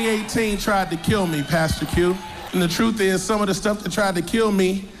 2018 tried to kill me, Pastor Q. And the truth is, some of the stuff that tried to kill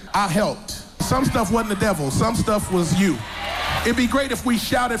me, I helped. Some stuff wasn't the devil. Some stuff was you. It'd be great if we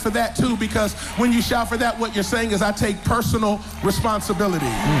shouted for that, too, because when you shout for that, what you're saying is I take personal responsibility.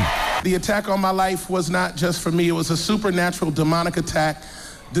 The attack on my life was not just for me. It was a supernatural demonic attack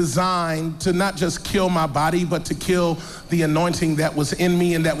designed to not just kill my body, but to kill the anointing that was in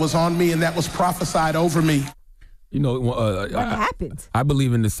me and that was on me and that was prophesied over me. You know, what happened? I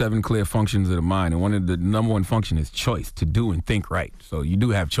believe in the 7 clear functions of the mind, and one of the number one function is choice, to do and think right. So you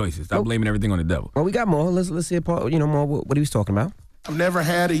do have choices. Stop blaming everything on the devil. Well, we got more. Let's see more what he was talking about. I've never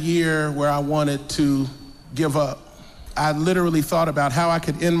had a year where I wanted to give up. I literally thought about how I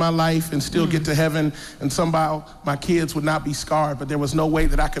could end my life and still get to heaven, and somehow my kids would not be scarred, but there was no way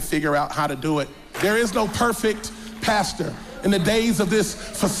that I could figure out how to do it. There is no perfect pastor. In the days of this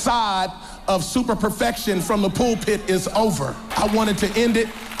facade of super perfection from the pulpit is over. I wanted to end it.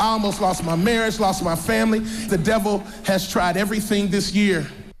 I almost lost my marriage, lost my family. The devil has tried everything this year.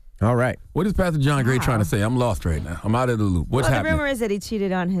 All right. What is Pastor John Gray trying to say? I'm lost right now. I'm out of the loop. What's happening? The rumor is that he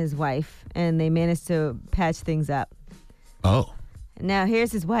cheated on his wife, and they managed to patch things up. Oh. Now,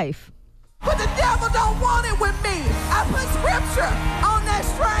 here's his wife. Woo! devil don't want it with me. I put scripture on that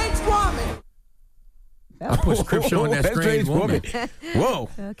strange woman. I put scripture on that strange woman. Whoa.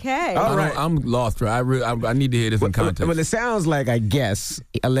 Okay. All right. I'm lost. I need to hear this in context. Well, it sounds like, I guess,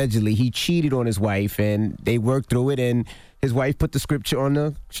 allegedly, he cheated on his wife, and they worked through it, and his wife put the scripture on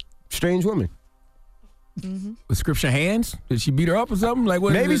the strange woman. With scripture hands? Did she beat her up or something? Like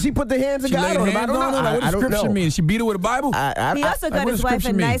what? Maybe she put the hands of God on him. I don't know. Like, what does scripture mean? She beat her with a Bible? He also got his wife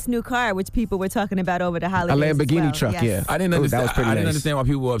a nice new car, which people were talking about over the holidays. A Lamborghini truck, yes. yeah. I didn't understand. That was pretty I didn't nice. understand why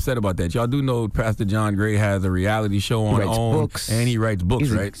people were upset about that. Y'all do know Pastor John Gray has a reality show on He writes OWN, books. and he writes books,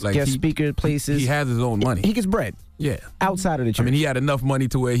 He's a right? guest speaker at places. He has his own money. He gets bread. Yeah. Outside of the church. I mean, he had enough money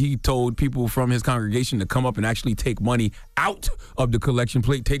to where he told people from his congregation to come up and actually take money out of the collection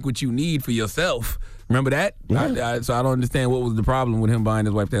plate. Take what you need for yourself. Remember that? Yeah. So I don't understand what was the problem with him buying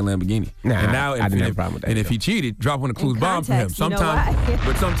his wife that Lamborghini. Nah, and now, I didn't have a problem with that. And if he cheated, drop one of Clue's bomb for him. context, you know Sometimes,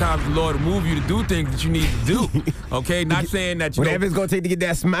 but sometimes the Lord will move you to do things that you need to do. Okay, not saying that you whatever it's going to take to get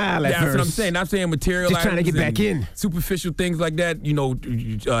that smile at that's first. what I'm saying. Not saying material. Just trying to get back in. Superficial things like that.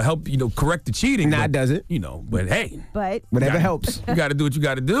 Help correct the cheating. Nah, it doesn't. But hey, But whatever helps. you got to do what you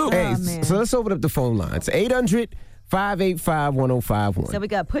got to do. Hey, man. so let's open up the phone lines. 800-585-1051. so we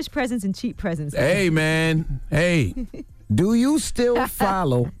got push presents and cheap presents. Hey, man. Hey. Do you still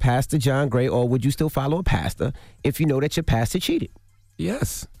follow Pastor John Gray, or would you still follow a pastor if you know that your pastor cheated?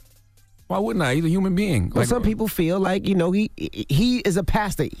 Yes. Why wouldn't I? He's a human being. Well, some people feel like, he is a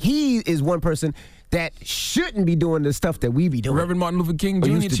pastor. He is one person that shouldn't be doing the stuff that we be doing. Reverend Martin Luther King Or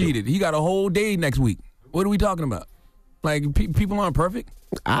Jr. used to do. cheated. He got a whole day next week. What are we talking about? Like, people aren't perfect.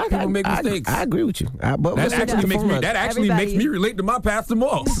 People make mistakes. I agree with you. But That actually makes me relate to my pastor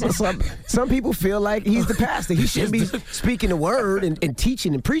more. Some people feel like he's the pastor. He should be speaking the word and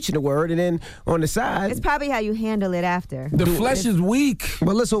teaching and preaching the word, and then on the side. It's probably how you handle it after. The flesh is weak.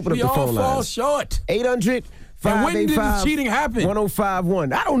 Well, let's open up We the all phone fall lines. short. 800 And when did this cheating happen?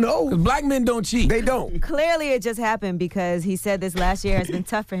 1051. I don't know. Because black men don't cheat. They don't. Clearly, it just happened because he said this last year has been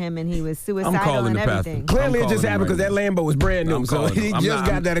tough for him, and he was suicidal calling and the pastor. everything. Clearly, it just calling happened him because right that Lambo was brand new. I'm So calling he him. just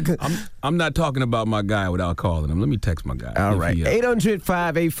got that. I'm not talking about my guy without calling him. Let me text my guy. All If right. he,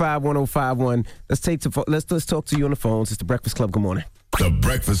 800-585-1051. Let's talk to you on the phones. It's the Breakfast Club. Good morning. The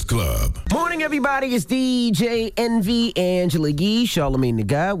Breakfast Club. Morning, everybody. It's DJ Envy, Angela Yee, Charlamagne the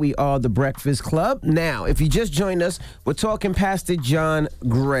Guy. We are the Breakfast Club. Now, if you just joined us, we're talking Pastor John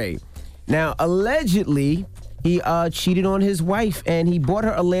Gray. Now, allegedly, he cheated on his wife, and he bought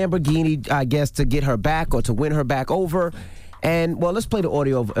her a Lamborghini, I guess, to get her back or to win her back over. And, well, let's play the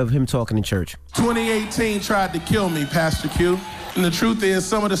audio of him talking in church. 2018 tried to kill me, Pastor Q. And the truth is,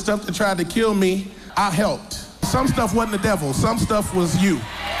 some of the stuff that tried to kill me, I helped. Some stuff wasn't the devil. Some stuff was you.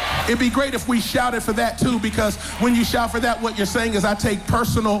 It'd be great if we shouted for that, too, because when you shout for that, what you're saying is I take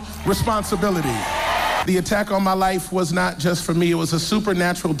personal responsibility. The attack on my life was not just for me. It was a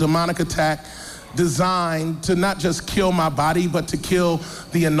supernatural demonic attack designed to not just kill my body, but to kill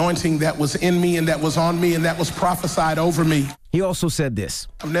the anointing that was in me and that was on me and that was prophesied over me. He also said this.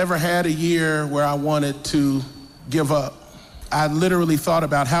 I've never had a year where I wanted to give up. I literally thought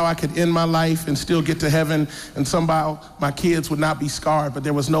about how I could end my life and still get to heaven, and somehow my kids would not be scarred, but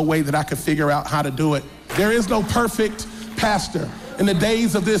there was no way that I could figure out how to do it. There is no perfect pastor. In the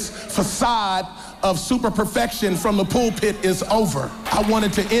days of this facade of super perfection from the pulpit is over. I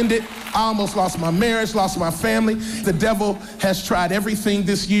wanted to end it. I almost lost my marriage, lost my family. The devil has tried everything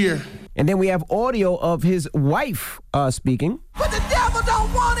this year. And then we have audio of his wife speaking. But the devil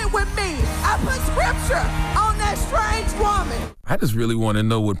don't want it with me. I put scripture on that strange woman. I just really want to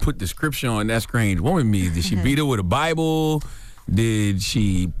know what put the scripture on that strange woman means. Did she beat her with a Bible? Did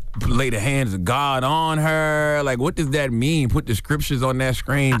she lay the hands of God on her? Like, what does that mean? Put the scriptures on that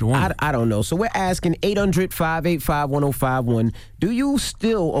strange woman. I don't know. So we're asking 800-585-1051. Do you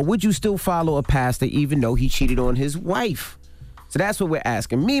still, or would you still follow a pastor even though he cheated on his wife? So that's what we're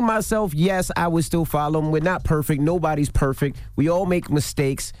asking. Me, myself, yes, I would still follow him. We're not perfect. Nobody's perfect. We all make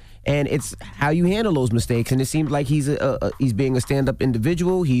mistakes, and it's how you handle those mistakes. And it seems like he's being a stand-up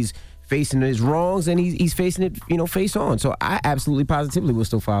individual. He's facing his wrongs, and he's facing it, face on. So I absolutely, positively will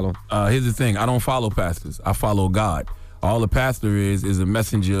still follow him. Here's the thing. I don't follow pastors. I follow God. All the pastor is a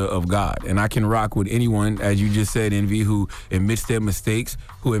messenger of God. And I can rock with anyone, as you just said, Envy, who admits their mistakes,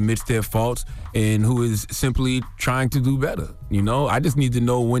 who admits their faults, and who is simply trying to do better. I just need to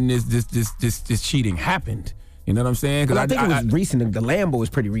know when this cheating happened. You know what I'm saying? Well, I think it was recent. The Lambo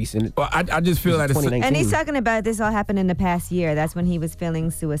was pretty recent. Well, I just feel like it's 2019. And he's talking about this all happened in the past year. That's when he was feeling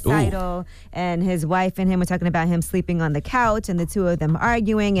suicidal. And his wife and him were talking about him sleeping on the couch and the two of them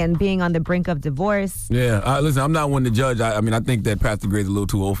arguing and being on the brink of divorce. Yeah. Listen, I'm not one to judge. I mean, I think that Pastor Gray's a little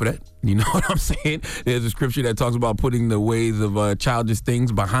too old for that. You know what I'm saying? There's a scripture that talks about putting the ways of childish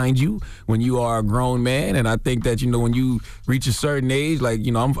things behind you when you are a grown man. And I think that, when you reach a certain age, like,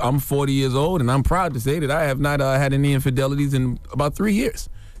 I'm 40 years old, and I'm proud to say that I have not had any infidelities in about 3 years.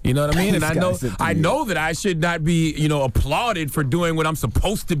 You know what I mean? And I know that I should not be, applauded for doing what I'm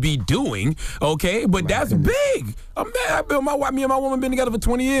supposed to be doing, okay? But that's big. Me and my woman been together for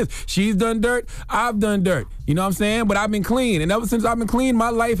 20 years. She's done dirt. I've done dirt. You know what I'm saying? But I've been clean. And ever since I've been clean, my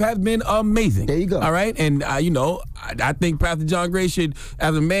life has been amazing. There you go. All right? And, I think Pastor John Gray should,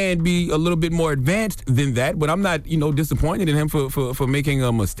 as a man, be a little bit more advanced than that. But I'm not, disappointed in him for making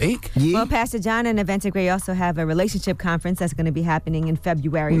a mistake. Yeah. Well, Pastor John and Aventa Gray also have a relationship conference that's going to be happening in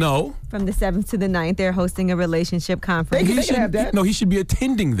February. No. From the 7th to the 9th, they're hosting a relationship conference. They should have that. No, he should be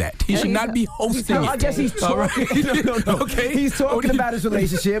attending that. He should not be hosting it. I guess he's talking. Okay. He's talking about his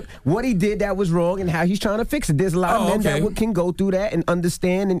relationship, what he did that was wrong, and how he's trying to fix it. There's a lot of men that can go through that and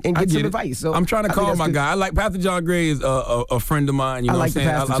understand and get some advice. So I'm trying to call my guy. I like Pastor John Gray is a friend of mine. You know what I'm saying?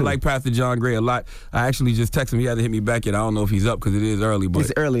 I like Pastor John Gray a lot. I actually just texted him. He hasn't hit me back yet. I don't know if he's up because it is early. But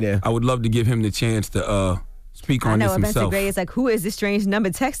it's early there. I would love to give him the chance to speak on this himself. Aventa Gray is like, who is this strange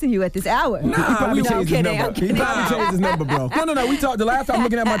number texting you at this hour? Nah, he probably changed his number. I'm kidding. He probably changed his number, bro. No. We talked. The last time I'm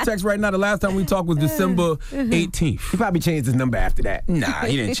looking at my text right now. The last time we talked was December 18th. He probably changed his number after that. Nah,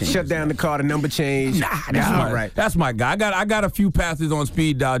 he didn't change. Shut down the car. The number changed. Nah, that's my guy. I got a few pastors on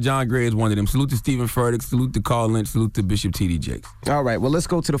speed dial. John Gray is one of them. Salute to Stephen Furtick. Salute to Carl Lynch. Salute to Bishop T.D. Jakes. All right. Well, let's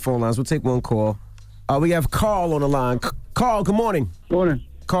go to the phone lines. We'll take one call. We have Carl on the line. Carl, good morning. Morning.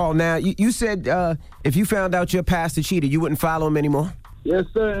 Carl, now, you said if you found out your pastor cheated, you wouldn't follow him anymore? Yes,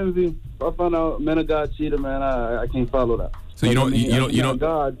 sir, MV. If I found out men of God cheated, man, I can't follow that. So you don't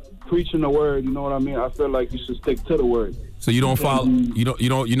God preaching the word, you know what I mean? I feel like you should stick to the word. So you don't follow you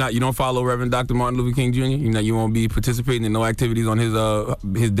don't follow Reverend Dr. Martin Luther King Jr.? You won't be participating in no activities on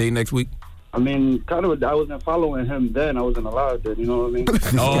his day next week? I mean, kind of. I wasn't following him then. I wasn't allowed then. You know what I mean?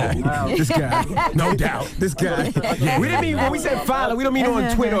 This guy. No doubt. This guy. We didn't mean when we said follow. We don't mean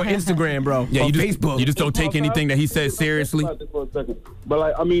on Twitter or Instagram, bro. Yeah, Facebook. You just don't take anything that he says seriously. For a second. But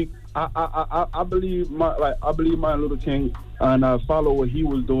like, I mean, I believe Martin Luther King, and I follow what he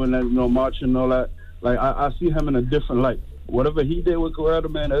was doing, and marching and all that. Like, I see him in a different light. Whatever he did with Coretta,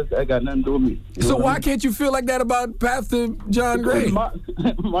 man, that got nothing to do with me. So why can't you feel like that about Pastor John Gray?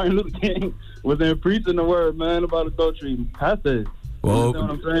 Martin Luther King was there preaching the word, man, about adultery. Pastor, well, you know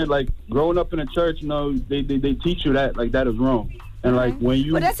what I'm saying? Like, growing up in a church, they teach you that, like, that is wrong. And like when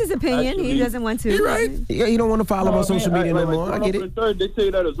you, well, that's his opinion. He doesn't want to. You're right. Yeah, you don't want to follow him on social media no more. I get it. Third, they say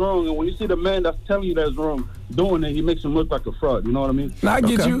that is wrong, and when you see the man that's telling you that's wrong doing it, he makes him look like a fraud. You know what I mean? I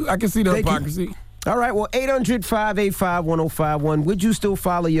get you. I can see the hypocrisy. All right, well, 800-585-1051. Would you still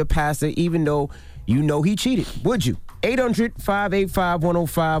follow your pastor even though you know he cheated? Would you?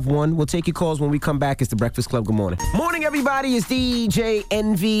 800-585-1051. We'll take your calls when we come back. It's The Breakfast Club. Good morning. Morning, everybody. It's DJ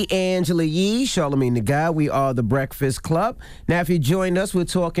Envy, Angela Yee, Charlamagne the Guy. We are The Breakfast Club. Now, if you joined us, we're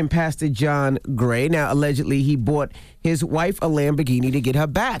talking Pastor John Gray. Now, allegedly, he bought his wife a Lamborghini to get her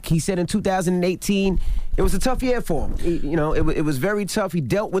back. He said in 2018, it was a tough year for him. It was very tough. He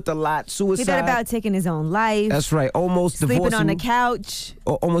dealt with a lot. Suicide. He thought about taking his own life. That's right. Almost sleeping divorcing, on the couch.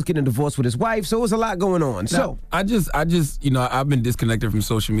 Almost getting a divorce with his wife. So it was a lot going on. Now, I just, I've been disconnected from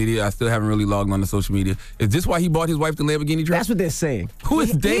social media. I still haven't really logged on to social media. Is this why he bought his wife the Lamborghini truck? That's what they're saying. Who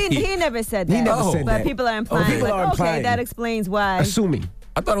is they? He never said that. He never said that. But people are implying. Okay, that explains why. Assuming.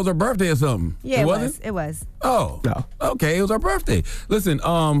 I thought it was her birthday or something. Yeah, it was. It was. Oh. No. Okay, it was her birthday. Listen,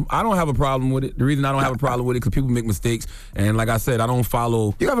 I don't have a problem with it. The reason I don't have a problem with it because people make mistakes. And like I said, I don't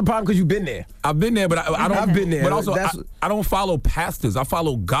follow. You have a problem because you've been there. I've been there, but I don't. I've been there. But also, I don't follow pastors. I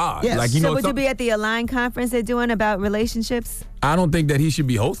follow God. Yes. Like, so would you be at the Align conference they're doing about relationships? I don't think that he should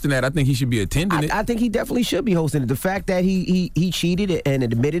be hosting that. I think he should be attending it. I think he definitely should be hosting it. The fact that he cheated and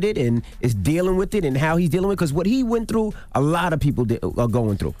admitted it and is dealing with it and how he's dealing with it, because what he went through, a lot of people are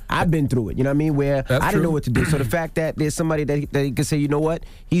going through. I've been through it, you know what I mean, where I didn't know what to do. So the fact that there's somebody that he can say, you know what,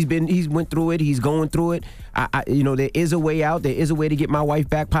 he's went through it, he's going through it. There is a way out. There is a way to get my wife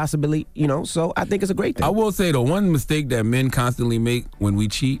back, possibly. So I think it's a great thing. I will say the one mistake that men constantly make when we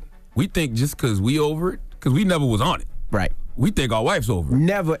cheat, we think just because we over it, because we never was on it. Right. We think our wife's over.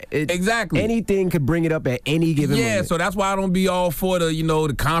 Never. Exactly. Anything could bring it up at any given moment. Yeah, so that's why I don't be all for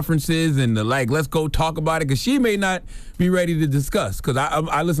the conferences and the let's go talk about it, because she may not be ready to discuss. Because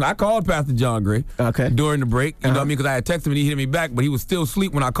I called Pastor John Gray during the break, you know what I mean, because I had texted him and he hit me back, but he was still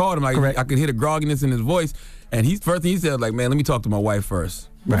asleep when I called him. I could hear the grogginess in his voice, and first thing he said was like, man, let me talk to my wife first.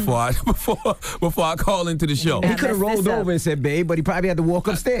 Before I call into the show. He could have rolled over and said, babe, but he probably had to walk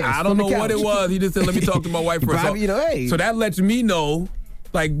upstairs. I don't know what it was. He just said, let me talk to my wife first. Probably, hey. So that lets me know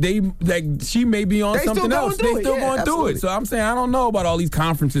Like she may be on something else. They still going through it. So I'm saying I don't know about all these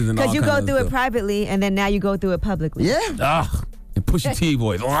conferences and all. Because you go through it privately and then now you go through it publicly. Yeah. And Pusha T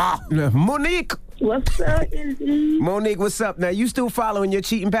voice. Monique. What's up, Izzy? Monique, what's up? Now, you still following your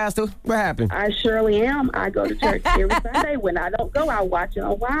cheating pastor? What happened? I surely am. I go to church every Sunday. When I don't go, I watch it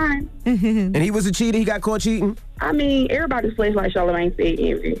online. And he was a cheater? He got caught cheating? I mean, everybody's flesh, like Charlamagne said,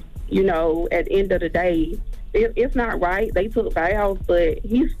 envy. You know, at the end of the day, it's not right. They took vows, but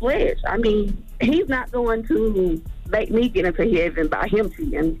he's flesh. I mean, he's not going to make me get into heaven by him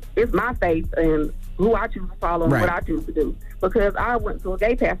cheating. It's my faith and who I choose to follow and what I choose to do. Because I went to a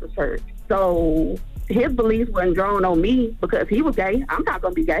gay pastor's church. So his beliefs wasn't drawn on me because he was gay. I'm not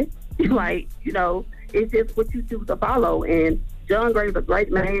going to be gay. Like, you know, it's just what you choose to follow. And John Gray's a great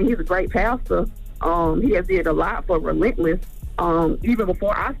man. He's a great pastor. He has did a lot for Relentless even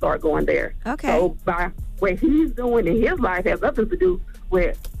before I start going there. Okay. So by what he's doing in his life has nothing to do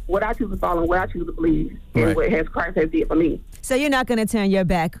with what I choose to follow and what I choose to believe and what Christ has did for me. So you're not going to turn your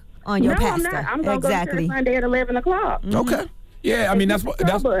back on your pastor? No, I'm not. I'm going to go to church Sunday at 11 o'clock. Okay. Yeah, I mean that's why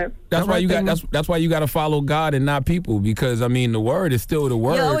you got to follow God and not people, because I mean the word is still the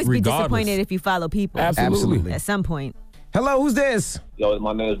word. You'll always regardless. be disappointed if you follow people. Absolutely. At some point. Hello, who's this? Yo,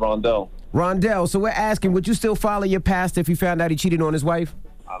 my name is Rondell. Rondell. So we're asking, would you still follow your pastor if you found out he cheated on his wife?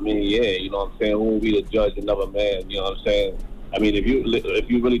 I mean, yeah, you know what I'm saying? Who will be the judge, another man? You know what I'm saying? I mean, if you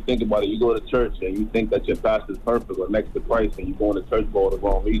really think about it, you go to church and you think that your pastor's perfect or next to Christ, and you go into church for all the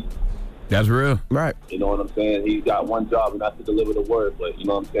wrong reasons. That's real. Right. You know what I'm saying? He's got one job, and that's to deliver the word. But you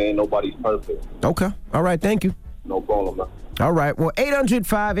know what I'm saying? Nobody's perfect. Okay. All right. Thank you. No problem, man. All right. Well,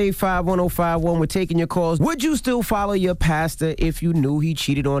 800-585-1051. We're taking your calls. Would you still follow your pastor if you knew he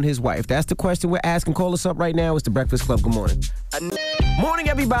cheated on his wife? That's the question we're asking. Call us up right now. It's The Breakfast Club. Good morning. Morning,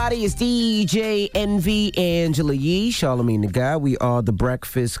 everybody. It's DJ Envy, Angela Yee, Charlamagne the Guy. We are The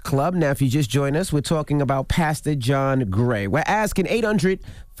Breakfast Club. Now, if you just joined us, we're talking about Pastor John Gray. We're asking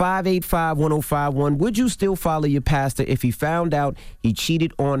 800-585-1051. Would you still follow your pastor if he found out he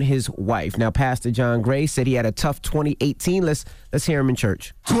cheated on his wife? Now, Pastor John Gray said he had a tough 2018. Let's hear him in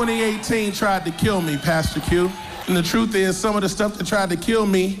church. 2018 tried to kill me, Pastor Q. And the truth is, some of the stuff that tried to kill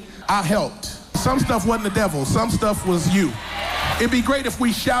me, I helped. Some stuff wasn't the devil. Some stuff was you. It'd be great if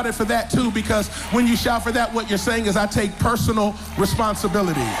we shouted for that too, because when you shout for that, what you're saying is I take personal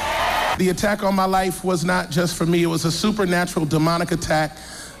responsibility. The attack on my life was not just for me. It was a supernatural demonic attack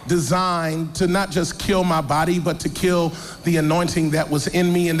designed to not just kill my body, but to kill the anointing that was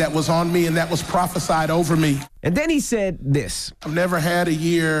in me and that was on me and that was prophesied over me. And then he said this. I've never had a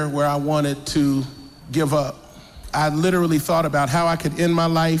year where I wanted to give up. I literally thought about how I could end my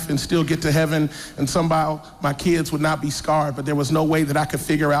life and still get to heaven, and somehow my kids would not be scarred, but there was no way that I could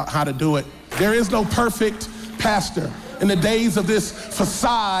figure out how to do it. There is no perfect pastor. In the days of this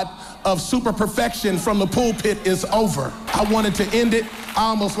facade of super perfection from the pulpit is over. I wanted to end it. I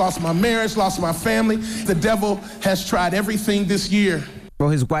almost lost my marriage, lost my family. The devil has tried everything this year. Well,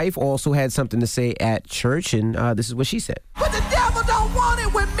 his wife also had something to say at church, and this is what she said. But the devil don't want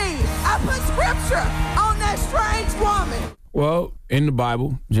it with me. I put scripture on that strange woman. Well, in the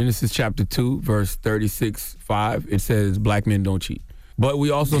Bible, Genesis chapter 2, verse 36:5, it says black men don't cheat. But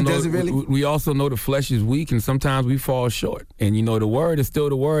we also know we also know the flesh is weak, and sometimes we fall short. And you know, the word is still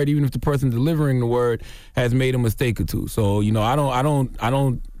the word, even if the person delivering the word has made a mistake or two. So you know, I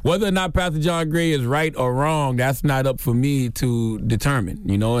don't. Whether or not Pastor John Gray is right or wrong, that's not up for me to determine.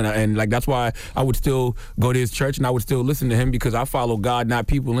 You know, and like that's why I would still go to his church and I would still listen to him, because I follow God, not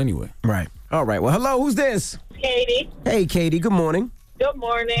people, anyway. Right. All right. Well, hello. Who's this? Katie. Hey, Katie. Good morning. Good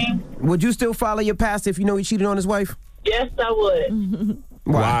morning. Would you still follow your pastor if you know he cheated on his wife? Yes, I would.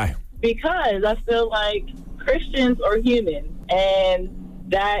 Why? Because I feel like Christians are human, and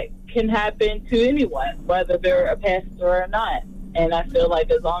that can happen to anyone, whether they're a pastor or not. And I feel like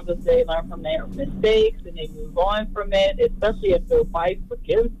as long as they learn from their mistakes and they move on from it, especially if their wife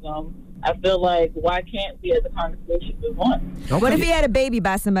forgives them, I feel like why can't we as a congregation move on? Okay. What if he had a baby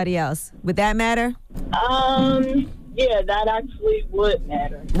by somebody else? Would that matter? Yeah, that actually would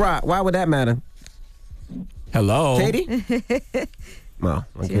matter. Right. Why would that matter? Hello? Katie? Well,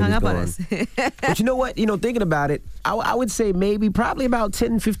 she hung up on us. But you know what? You know, thinking about it, I would say probably about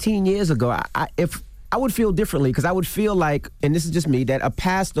 10, 15 years ago, I would feel differently, because I would feel like, and this is just me, that a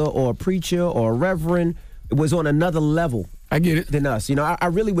pastor or a preacher or a reverend was on another level. I get it. Than us. You know, I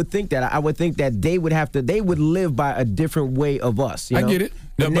really would think that. I would think that they would live by a different way of us. You know? I get it.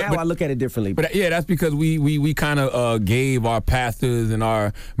 But now I look at it differently. But yeah, that's because we kind of gave our pastors and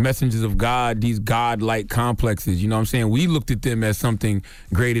our messengers of God these God-like complexes. You know what I'm saying? We looked at them as something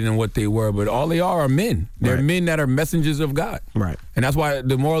greater than what they were, but all they are men. They're men that are messengers of God. Right. And that's why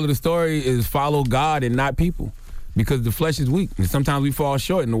the moral of the story is follow God and not people. Because the flesh is weak, and sometimes we fall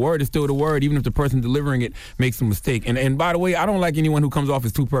short, and the word is still the word, even if the person delivering it makes a mistake. And by the way, I don't like anyone who comes off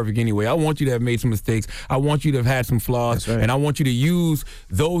as too perfect anyway. I want you to have made some mistakes. I want you to have had some flaws, and I want you to use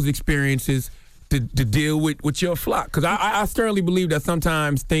those experiences to deal with your flock. Because I sternly believe that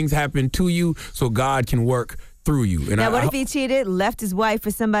sometimes things happen to you so God can work through you. And now, what if he cheated, left his wife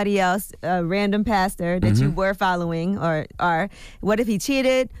for somebody else, a random pastor that you were following or are? What if he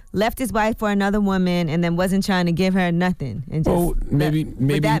cheated, left his wife for another woman, and then wasn't trying to give her nothing? And just maybe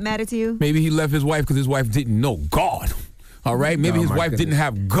would that matter to you? Maybe he left his wife because his wife didn't know God. All right, maybe his wife didn't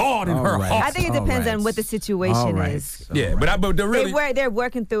have God in her heart. I think it depends on what the situation is. Yeah, but they're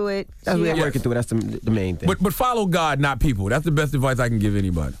working through it. They're working through it. That's the main thing. But follow God, not people. That's the best advice I can give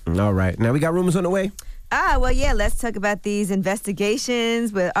anybody. All right, now we got rumors on the way. Well, yeah, let's talk about these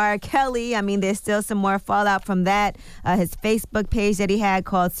investigations with R. Kelly. I mean, there's still some more fallout from that. His Facebook page that he had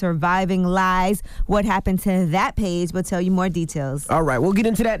called Surviving Lies. What happened to that page? We'll tell you more details. All right, we'll get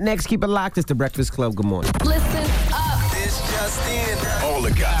into that next. Keep it locked. It's The Breakfast Club. Good morning. Listen up. It's just in. All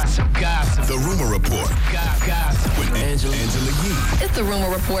the gossip. The Rumor Report. Gossip. With Angela Yee. It's The Rumor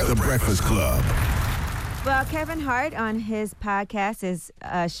Report. The Breakfast Club. Well, Kevin Hart on his podcast, his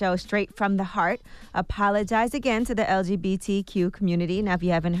show Straight from the Heart, apologized again to the LGBTQ community. Now, if you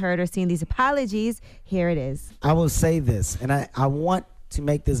haven't heard or seen these apologies, here it is. I will say this, and I want to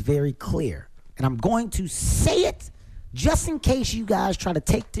make this very clear, and I'm going to say it just in case you guys try to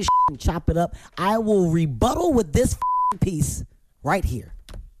take this and chop it up. I will rebuttal with this piece right here.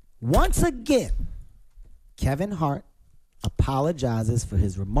 Once again, Kevin Hart apologizes for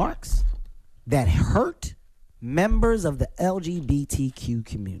his remarks that hurt members of the LGBTQ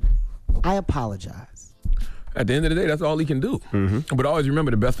community. I apologize. At the end of the day, that's all he can do. But always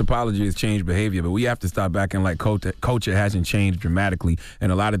remember, the best apology is change behavior. But we have to stop acting like culture hasn't changed dramatically.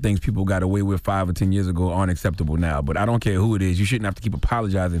 And a lot of things people got away with 5 or 10 years ago aren't acceptable now. But I don't care who it is. You shouldn't have to keep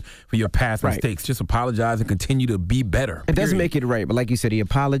apologizing for your past mistakes. Just apologize and continue to be better. It doesn't make it right. But like you said, he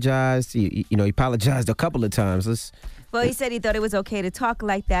apologized. He apologized a couple of times. Well, he said he thought it was okay to talk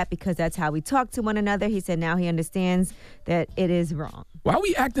like that because that's how we talk to one another. He said now he understands that it is wrong. Why are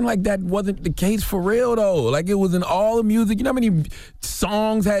we acting like that wasn't the case for real, though? Like it was in all the music. You know how many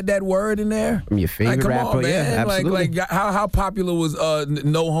songs had that word in there? Your favorite rapper, on, man. yeah, absolutely. Like how popular was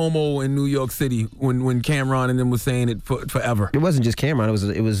No Homo in New York City when Cameron and them was saying it forever? It wasn't just Cameron.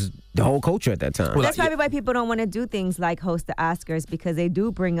 It was the whole culture at that time. Well, that's probably why people don't want to do things like host the Oscars, because they do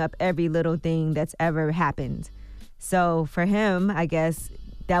bring up every little thing that's ever happened. So for him, I guess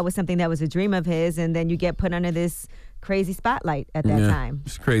that was something that was a dream of his, and then you get put under this crazy spotlight at that time.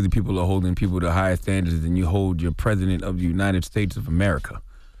 It's crazy people are holding people to higher standards than you hold your president of the United States of America.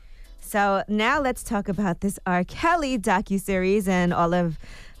 So now let's talk about this R. Kelly docuseries and all of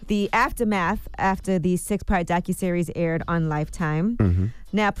the aftermath after the 6-part docuseries aired on Lifetime.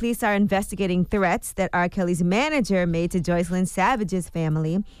 Now, police are investigating threats that R. Kelly's manager made to Joycelyn Savage's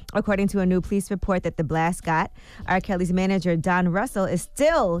family. According to a new police report that the blast got, R. Kelly's manager, Don Russell, is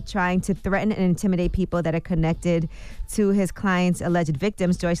still trying to threaten and intimidate people that are connected to his client's alleged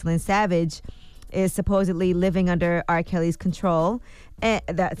victims. Joycelyn Savage is supposedly living under R. Kelly's control. And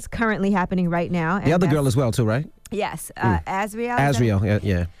that's currently happening right now. The other girl as well, too, right? Yes, Azriel. Azriel,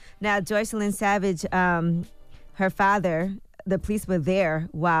 yeah. Now, Joycelyn Savage, her father, the police were there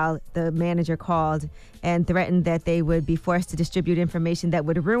while the manager called and threatened that they would be forced to distribute information that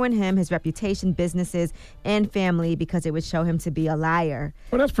would ruin him, his reputation, businesses, and family because it would show him to be a liar.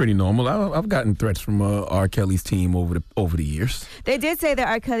 Well, that's pretty normal. I've gotten threats from R. Kelly's team over the years. They did say that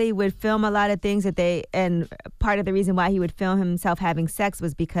R. Kelly would film a lot of things and part of the reason why he would film himself having sex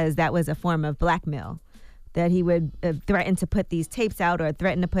was because that was a form of blackmail. That he would threaten to put these tapes out or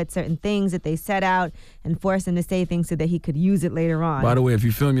threaten to put certain things that they set out and force him to say things so that he could use it later on. By the way, if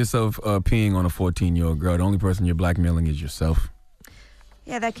you film yourself peeing on a 14-year-old girl, the only person you're blackmailing is yourself.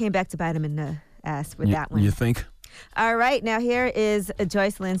 Yeah, that came back to bite him in the ass with that one. You think? All right, now here is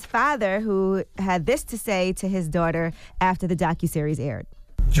Joycelyn's father who had this to say to his daughter after the docuseries aired.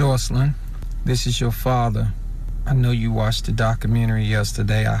 Joycelyn, this is your father. I know you watched the documentary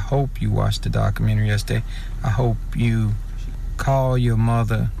yesterday. I hope you watched the documentary yesterday. I hope you call your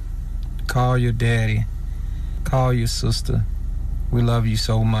mother, call your daddy, call your sister. We love you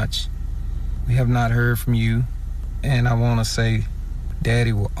so much. We have not heard from you And I want to say,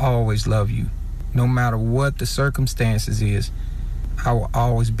 Daddy will always love you. No matter what the circumstances is, I will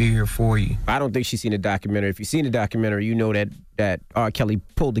always be here for you. I don't think she's seen the documentary. If you've seen the documentary, you know that R. Kelly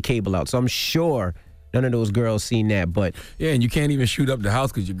pulled the cable out. So I'm sure none of those girls seen that. But yeah, and you can't even shoot up the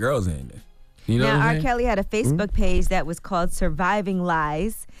house because your girls ain't there. You know now, what I'm R. saying? Kelly had a Facebook page that was called Surviving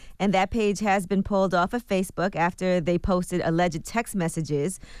Lies, and that page has been pulled off of Facebook after they posted alleged text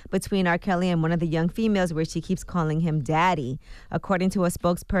messages between R. Kelly and one of the young females where she keeps calling him daddy. According to a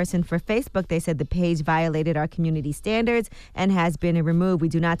spokesperson for Facebook, they said the page violated our community standards and has been removed. We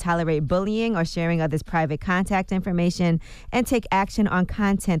do not tolerate bullying or sharing others' private contact information and take action on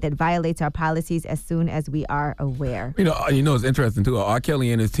content that violates our policies as soon as we are aware. You know, it's interesting too. R.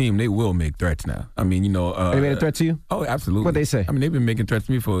 Kelly and his team, they will make threats now. I mean, they made a threat to you? Oh, absolutely. What'd they say? I mean, they've been making threats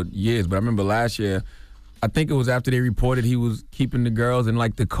to me for years, but I remember last year, I think it was after they reported he was keeping the girls in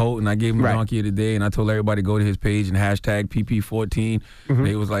like the coat, and I gave him a donkey of the day, and I told everybody to go to his page and hashtag PP14. And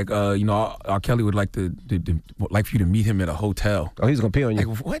they was like, R. Kelly would like like for you to meet him at a hotel. Oh, he's gonna pee on you.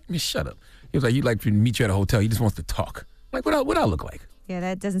 Like, what? Man, shut up. He was like, he'd like for you to meet you at a hotel. He just wants to talk. Like, what I look like? Yeah,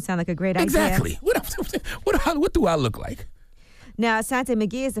 that doesn't sound like a great idea. Exactly. What do I look like? Now, Asante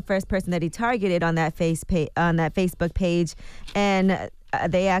McGee is the first person that he targeted on that Facebook page, and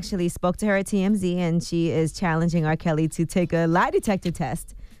they actually spoke to her at TMZ, and she is challenging R. Kelly to take a lie detector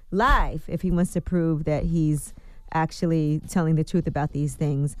test live if he wants to prove that he's actually telling the truth about these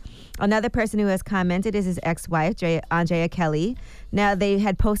things. Another person who has commented is his ex-wife, Andrea Kelly. Now, they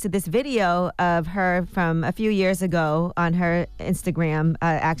had posted this video of her from a few years ago on her Instagram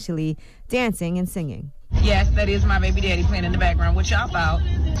actually dancing and singing. Yes, that is my baby daddy playing in the background. What y'all about?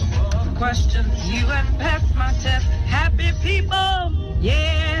 Questions. You have passed my test. Happy people.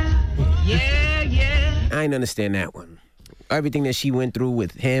 Yeah. I ain't understand that one. Everything that she went through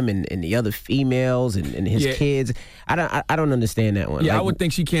with him and the other females and his kids, I don't understand that one. Yeah, Like, I would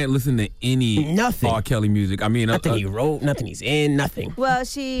think she can't listen to any R. Kelly music. I mean, nothing he wrote, nothing he's in, nothing. Well,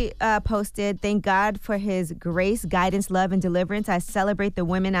 she posted, "Thank God for his grace, guidance, love, and deliverance. I celebrate the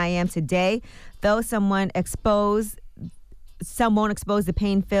women I am today. Though some won't expose the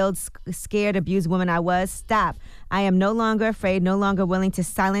pain-filled, scared, abused woman I was. Stop. I am no longer afraid, no longer willing to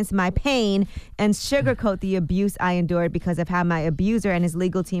silence my pain and sugarcoat the abuse I endured because of how my abuser and his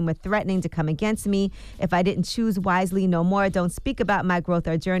legal team were threatening to come against me. If I didn't choose wisely, no more. Don't speak about my growth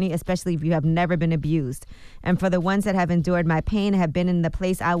or journey, especially if you have never been abused. And for the ones that have endured my pain, have been in the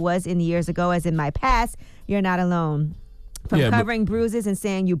place I was in years ago as in my past, you're not alone." From covering bruises and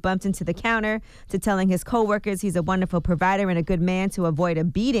saying you bumped into the counter, to telling his coworkers he's a wonderful provider and a good man, to avoid a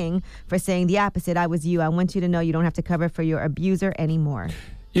beating for saying the opposite. I was you. I want you to know you don't have to cover for your abuser anymore.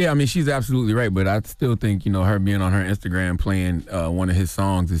 Yeah, I mean, she's absolutely right, but I still think, her being on her Instagram playing one of his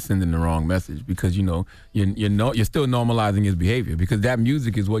songs is sending the wrong message because, you're still normalizing his behavior because that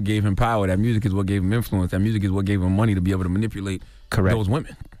music is what gave him power. That music is what gave him influence. That music is what gave him money to be able to manipulate those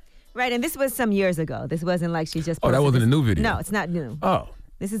women. Right, and this was some years ago. This wasn't like she just posted Oh, that wasn't this. a new video? No, it's not new. Oh.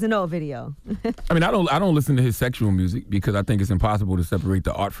 This is an old video. I mean, I don't listen to his sexual music because I think it's impossible to separate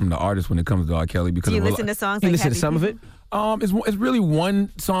the art from the artist when it comes to R. Kelly. Because Do you listen to songs? You like listen to Happy some of it? It's really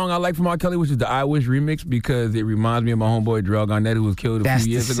one song I like from R. Kelly, which is the I Wish remix because it reminds me of my homeboy Drug Arnett who was killed a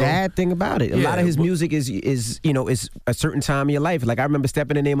few years ago. That's the sad thing about it. A lot of his music is a certain time in your life. Like I remember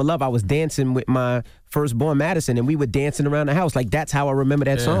Step in the Name of Love. I was dancing with my firstborn Madison and we were dancing around the house. Like that's how I remember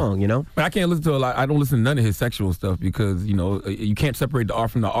that song, But I can't listen to a lot. I don't listen to none of his sexual stuff because, you can't separate the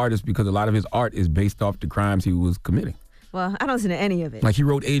art from the artist because a lot of his art is based off the crimes he was committing. Well, I don't listen to any of it. Like he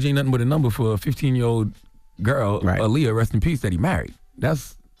wrote Age Ain't Nothing But a Number for a 15-year-old girl, Aaliyah, rest in peace, that he married.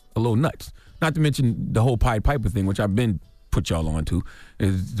 That's a little nuts. Not to mention the whole Pied Piper thing, which I've been put y'all on to.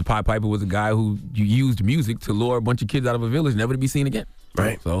 Is the Pied Piper was a guy who used music to lure a bunch of kids out of a village, never to be seen again.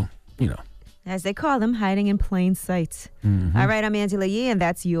 Right. So, As they call them, hiding in plain sight. Mm-hmm. All right, I'm Angela Yee, and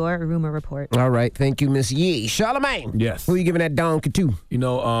that's your Rumor Report. All right, thank you, Miss Yee. Charlamagne. Yes. Who are you giving that donkey to?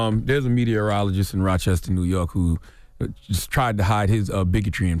 There's a meteorologist in Rochester, New York, who just tried to hide his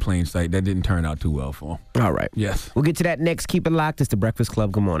bigotry in plain sight. That didn't turn out too well for him. All right. Yes. We'll get to that next. Keep it locked. It's the Breakfast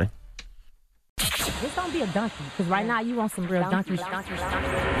Club. Good morning. This don't be a donkey, because right now you want some real donkey.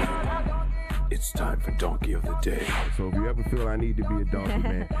 It's time for Donkey of the Day. So if you ever feel I need to be a donkey,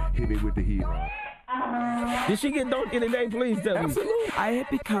 man, hit me with the heat. Did she get donkey today? Please tell me. Absolutely. I have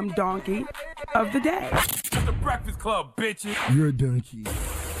become donkey of the day. It's the Breakfast Club, bitches. You're a donkey.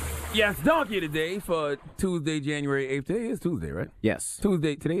 Yes, donkey today for Tuesday, January 8th. Today is Tuesday, right? Yes.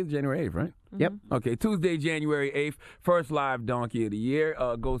 Today is January 8th, right? Yep. Okay, Tuesday, January 8th, first live donkey of the year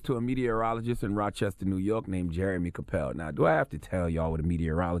goes to a meteorologist in Rochester, New York named Jeremy Capel. Now, do I have to tell y'all what a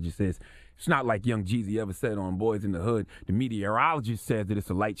meteorologist is? It's not like Young Jeezy ever said on Boys in the Hood. The meteorologist says that it's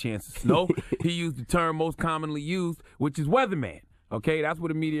a light chance of snow. He used the term most commonly used, which is weatherman. Okay, that's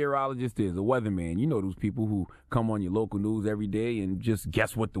what a meteorologist is, a weatherman. You know those people who come on your local news every day and just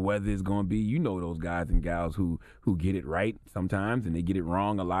guess what the weather is going to be. You know those guys and gals who get it right sometimes and they get it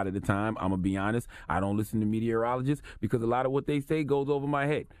wrong a lot of the time. I'm going to be honest, I don't listen to meteorologists because a lot of what they say goes over my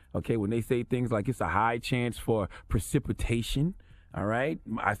head. Okay, when they say things like it's a high chance for precipitation, all right?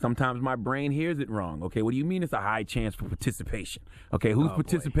 Sometimes my brain hears it wrong. Okay, what do you mean it's a high chance for participation? Okay, who's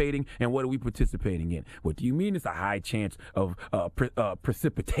participating and what are we participating in? What do you mean it's a high chance of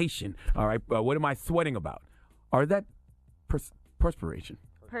precipitation? All right, what am I sweating about? Or is that perspiration?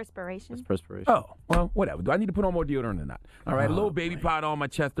 Perspiration. Perspiration. Oh, well, whatever. Do I need to put on more deodorant or not? All right, a little baby powder on my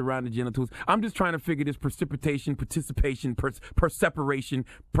chest around the genitals. I'm just trying to figure this precipitation, participation, perspiration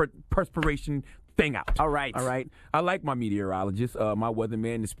thing out. All right. I like my meteorologist, my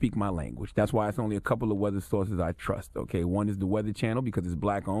weatherman, to speak my language. That's why it's only a couple of weather sources I trust. Okay, one is the Weather Channel because it's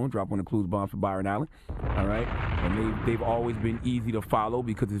black owned. Drop one of the clues bombs for Byron Allen. All right, and they've always been easy to follow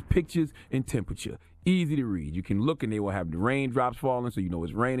because it's pictures and temperature. Easy to read. You can look and they will have the raindrops falling so you know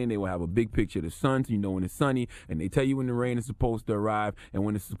it's raining. They will have a big picture of the sun so you know when it's sunny. And they tell you when the rain is supposed to arrive and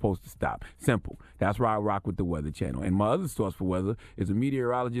when it's supposed to stop. Simple. That's why I rock with the Weather Channel. And my other source for weather is a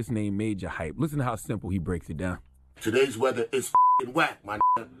meteorologist named Major Hype. Listen to how simple he breaks it down. Today's weather is f***ing whack, my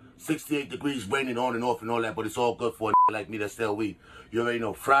nigga. 68 degrees, raining on and off and all that, but it's all good for a nigga like me that sell weed. You already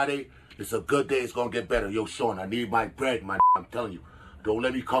know, Friday, it's a good day. It's going to get better. Yo, Sean, I need my bread, my nigga. I'm telling you. Don't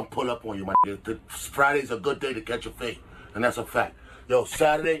let me come pull up on you, my nigga. Friday's a good day to catch a fade, and that's a fact. Yo,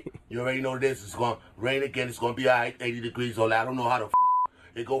 Saturday, you already know this. It's going to rain again. It's going to be all right, 80 degrees, all that. I don't know how to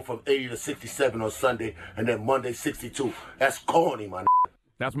it go from 80 to 67 on Sunday, and then Monday, 62. That's corny, my nigga.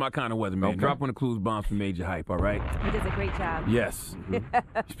 That's my kind of weather, man. Okay. Drop one of the clues bombs for Major Hype, all right? He does a great job. Yes.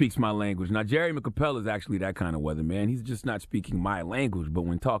 Speaks my language. Now, Jeremy Capel is actually that kind of weather, man. He's just not speaking my language, but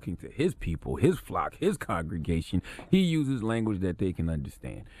when talking to his people, his flock, his congregation, he uses language that they can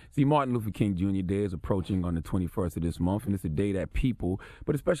understand. See, Martin Luther King Jr. Day is approaching on the 21st of this month, and it's a day that people,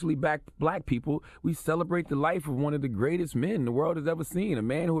 but especially black people, we celebrate the life of one of the greatest men the world has ever seen. A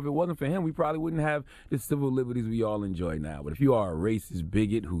man who, if it wasn't for him, we probably wouldn't have the civil liberties we all enjoy now. But if you are a racist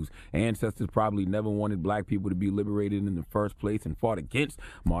bigot, whose ancestors probably never wanted black people to be liberated in the first place and fought against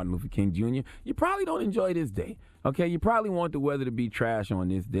Martin Luther King Jr., you probably don't enjoy this day. Okay, you probably want the weather to be trash on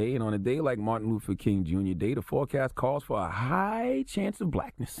this day, and on a day like Martin Luther King Jr. Day, the forecast calls for a high chance of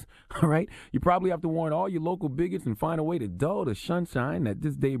blackness. All right, you probably have to warn all your local bigots and find a way to dull the sunshine that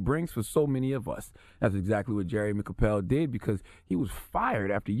this day brings for so many of us. That's exactly what Jeremy Capel did because he was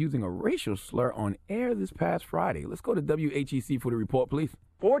fired after using a racial slur on air this past Friday. Let's go to WHEC for the report, please.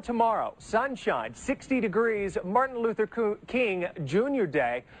 For tomorrow, sunshine, 60 degrees, Martin Luther King Jr.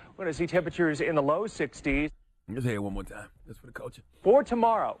 Day. We're going to see temperatures in the low 60s. Let's hear it one more time. That's for the culture. For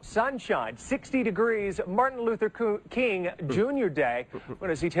tomorrow, sunshine, 60 degrees, Martin Luther King Jr. Day. We're going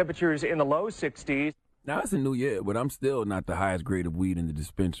to see temperatures in the low 60s. Now, it's a new year, but I'm still not the highest grade of weed in the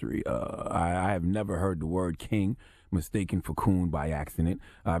dispensary. I have never heard the word king mistaken for Coon by accident.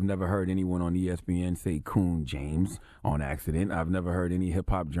 I've never heard anyone on ESPN say Coon James on accident. I've never heard any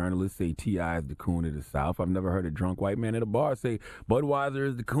hip-hop journalist say T.I. is the Coon of the South. I've never heard a drunk white man at a bar say Budweiser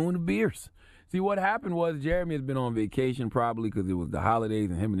is the Coon of beers. See, what happened was Jeremy has been on vacation probably because it was the holidays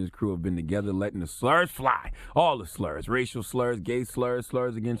and him and his crew have been together letting the slurs fly. All the slurs, racial slurs, gay slurs,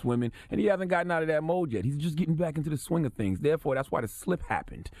 slurs against women, and he hasn't gotten out of that mode yet. He's just getting back into the swing of things. Therefore, that's why the slip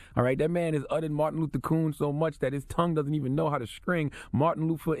happened. All right, that man has uttered Martin Luther Coon so much that his tongue doesn't even know how to string Martin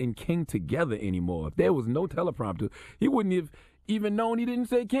Luther and King together anymore. If there was no teleprompter, he wouldn't have even known he didn't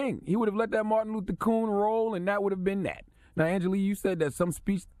say King. He would have let that Martin Luther Coon roll, and that would have been that. Now, Angela, you said that some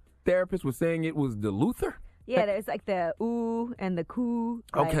speech therapist was saying it was the Luther? Yeah, there's like the ooh and the coo.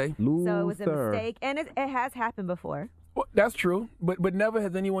 Okay. Like, so it was a mistake. And it has happened before. Well, that's true. But never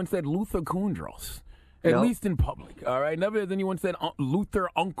has anyone said Luther Kundros. At least in public, all right? Never has anyone said Luther,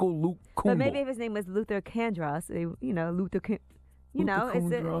 Uncle Luke Kundros. But maybe if his name was Luther Vandross, Luther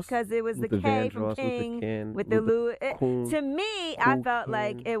it's because it was the Luther K Vandross, from King Ken, with the Luther Lou. To me, I felt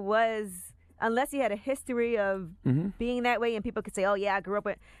like it was, unless he had a history of being that way and people could say, oh, yeah, I grew up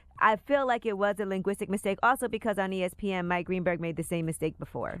with, I feel like it was a linguistic mistake. Also because on ESPN, Mike Greenberg made the same mistake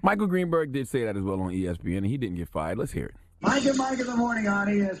before. Michael Greenberg did say that as well on ESPN, and he didn't get fired. Let's hear it. Mike in the morning on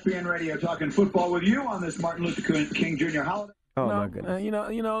ESPN Radio, talking football with you on this Martin Luther King Jr. holiday. Oh, my goodness. You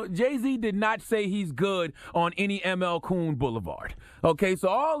know, Jay-Z did not say he's good on any ML Coon Boulevard. Okay, so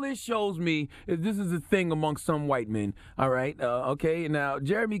all this shows me is this is a thing amongst some white men. All right, okay. Now,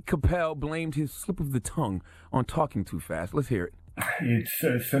 Jeremy Capel blamed his slip of the tongue on talking too fast. Let's hear it. It's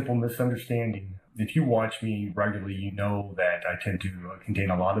a simple misunderstanding. If you watch me regularly, you know that I tend to contain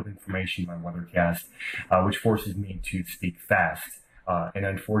a lot of information on Weathercast, which forces me to speak fast. And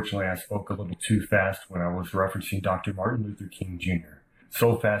unfortunately, I spoke a little too fast when I was referencing Dr. Martin Luther King Jr.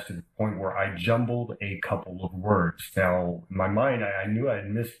 So fast to the point where I jumbled a couple of words. Now, in my mind, I knew I had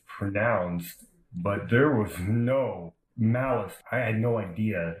mispronounced, but there was no malice. I had no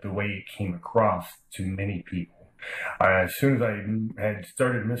idea the way it came across to many people. As soon as I had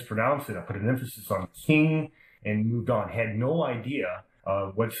started to mispronounce it, I put an emphasis on King and moved on. Had no idea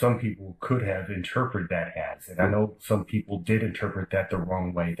what some people could have interpreted that as. And I know some people did interpret that the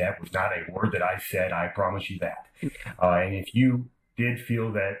wrong way. That was not a word that I said, I promise you that. And if you did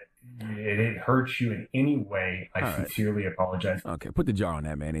feel that it hurts you in any way, I sincerely apologize. Okay, put the jar on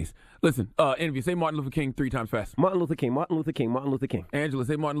that mayonnaise. Listen, Envy, say Martin Luther King 3 times fast. Martin Luther King, Martin Luther King, Martin Luther King. Angela,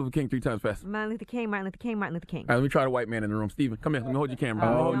 say Martin Luther King 3 times fast. Martin Luther King, Martin Luther King, Martin Luther King. All right, let me try the white man in the room. Steven, come here. Let me hold your camera.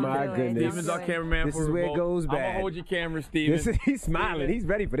 Oh, my goodness. Steven's our cameraman. This is where it goes bad. I'm going to hold your camera, Steven. He's smiling. He's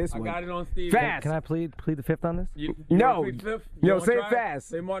ready for this one. I got it on Steven. Fast. Can I plead the fifth on this? No. Yo, say it try fast.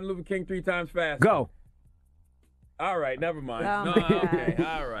 Say Martin Luther King 3 times fast. Go. All right, never mind. No, okay,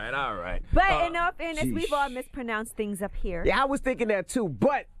 all right. But in all fairness, we've all mispronounced things up here. Yeah, I was thinking that too,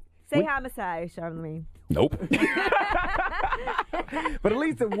 but... Say homicide, Charlamagne. Nope. But at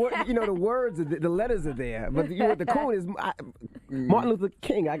least the words, the letters are there. But the cool is Martin Luther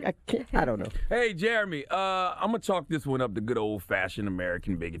King. I can't. I don't know. Hey, Jeremy, I'm gonna chalk this one up to good old-fashioned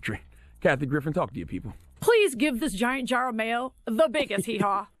American bigotry. Kathy Griffin, talk to your people. Please give this giant jar of mayo the biggest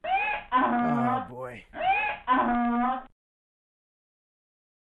hee-haw. Oh boy.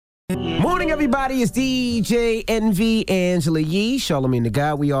 Morning, everybody. It's DJ Envy, Angela Yee, Charlamagne the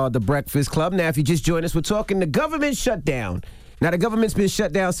Guy. We are the Breakfast Club. Now, if you just joined us, we're talking the government shutdown. Now, the government's been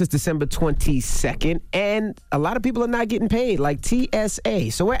shut down since December 22nd, and a lot of people are not getting paid, like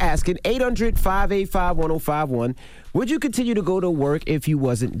TSA. So we're asking 800-585-1051, would you continue to go to work if you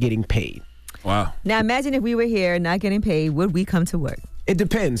wasn't getting paid? Wow. Now, imagine if we were here not getting paid, would we come to work? It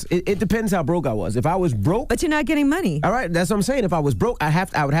depends. It depends how broke I was. If I was broke, but you're not getting money. All right, that's what I'm saying. If I was broke,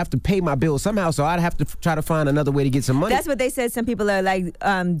 I would have to pay my bills somehow. So I'd have to try to find another way to get some money. That's what they said. Some people are like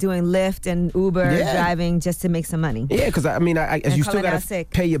doing Lyft and Uber driving just to make some money. Yeah, because you still got to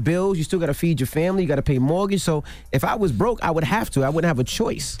pay your bills. You still got to feed your family. You got to pay mortgage. So if I was broke, I would have to. I wouldn't have a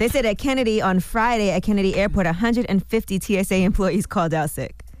choice. They said at Kennedy on Friday at Kennedy Airport, 150 TSA employees called out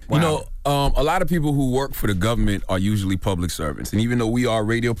sick. Wow. You know, a lot of people who work for the government are usually public servants. And even though we are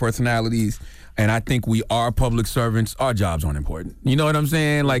radio personalities, and I think we are public servants, our jobs aren't important. You know what I'm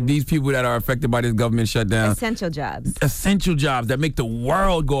saying? Like these people that are affected by this government shutdown. Essential jobs. Essential jobs that make the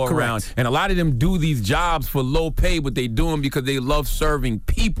world go around. And a lot of them do these jobs for low pay, but they do them because they love serving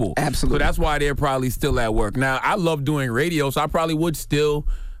people. Absolutely. So that's why they're probably still at work. Now, I love doing radio, so I probably would still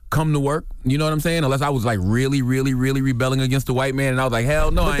come to work, you know what I'm saying? Unless I was like really, really, really rebelling against the white man, and I was like, hell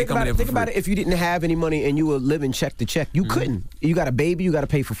no, I ain't coming in for free. Think about it. If you didn't have any money and you were living check to check, you couldn't. You got a baby, you got to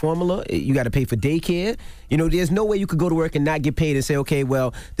pay for formula, you got to pay for daycare. You know, there's no way you could go to work and not get paid and say, okay,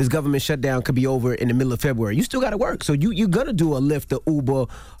 well, this government shutdown could be over in the middle of February. You still got to work, so you're gonna do a Lyft, a Uber,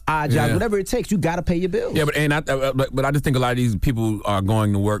 odd job, whatever it takes. You got to pay your bills. Yeah, but I just think a lot of these people are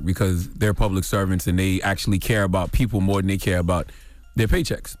going to work because they're public servants and they actually care about people more than they care about their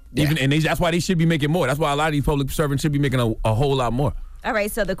paychecks. That's why they should be making more. That's why a lot of these public servants should be making a whole lot more. All right,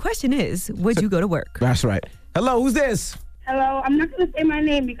 so the question is, would you go to work? That's right. Hello, who's this? Hello, I'm not going to say my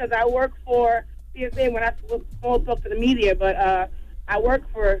name because I work for TSA when I spoke to the media, but I work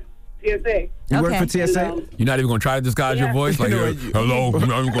for TSA. You work for TSA? And, You're not even going to try to disguise your voice? Like, hello, I'm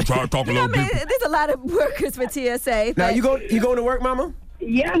not even going to try to talk a little bit. There's a lot of workers for TSA. Now, you going to work, Mama?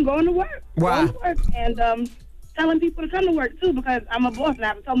 Yeah, I'm going to work. Why? Going to work and telling people to come to work, too, because I'm a boss and I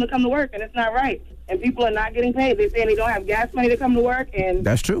have to tell them to come to work, and it's not right. And people are not getting paid. They're saying they don't have gas money to come to work. And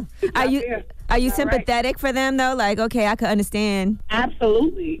that's true. Are you sympathetic for them, though? Like, okay, I could understand.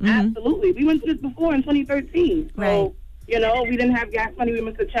 Absolutely. Mm-hmm. Absolutely. We went through this before in 2013. So, right. You know, we didn't have gas money. We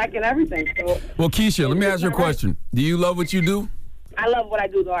missed a check and everything. So, well, Keisha, let me ask you a question. Do you love what you do? I love what I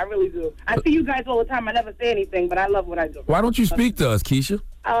do, though. I really do. I see you guys all the time. I never say anything, but I love what I do. Why don't you speak to us, Keisha?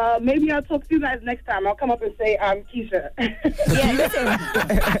 Maybe I'll talk to you guys next time. I'll come up and say, I'm Keisha.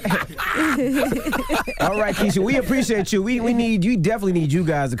 All right, Keisha, we appreciate you. We definitely need you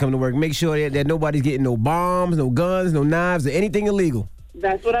guys to come to work. Make sure that nobody's getting no bombs, no guns, no knives, or anything illegal.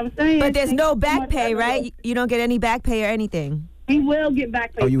 That's what I'm saying. But there's no back pay, right? You don't get any back pay or anything. We will get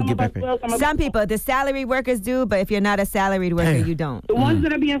back pay. Oh, you Some get of back us pay. will, some of Some us people, the salary workers do, but if you're not a salaried worker, you don't. The ones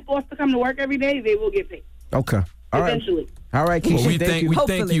that are being forced to come to work every day, they will get paid. Okay. All right. Eventually. All right, Keisha. Well, thank you. we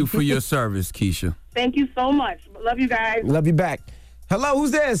thank you for your service, Keisha. Thank you so much. Love you guys. Love you back. Hello,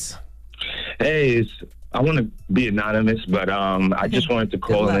 who's this? Hey, I want to be anonymous, but I just wanted to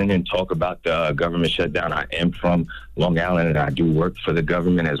call in and talk about the government shutdown. I am from Long Island, and I do work for the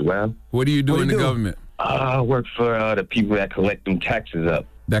government as well. What do you do in the government? I work for the people that collect them taxes up.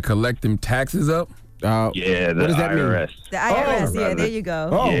 That collect them taxes up? Yeah, the what does that mean? IRS. The IRS, yeah, there you go.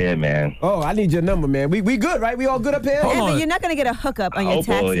 Oh. Yeah, man. Oh, I need your number, man. We good, right? We all good up here? Yeah, but you're not going to get a hookup on your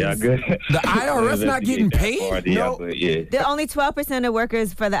taxes. Yeah, good. The IRS not getting paid? No. Yeah. The only 12% of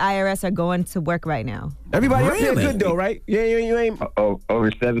workers for the IRS are going to work right now. Everybody up here good, though, right? Yeah, you ain't. Over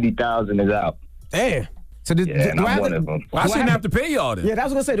 70,000 is out. Damn. So do and I I'm have one to, of them. Well, I shouldn't have to pay y'all then. Yeah, that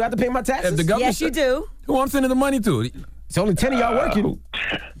was going to say, do I have to pay my taxes? If the government Yes, you do. Who I'm sending the money to? It's only 10 of y'all working.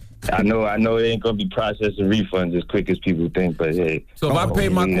 I know it ain't gonna be processing refunds as quick as people think, but hey. So if I pay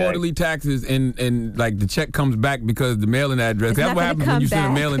my quarterly taxes and like the check comes back because the mailing address, that's what happens when you send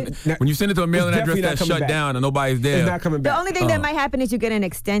a mailing when you send it to a mailing address that's shut down and nobody's there. It's not coming back. The only thing that might happen is you get an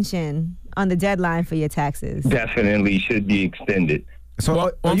extension on the deadline for your taxes. Definitely should be extended.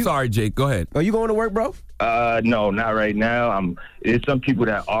 So I'm sorry, Jake. Go ahead. Are you going to work, bro? No, not right now. There's some people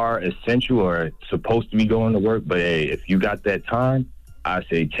that are essential or supposed to be going to work, but hey, if you got that time, I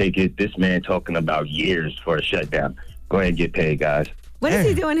say take it. This man talking about years for a shutdown. Go ahead and get paid, guys. When is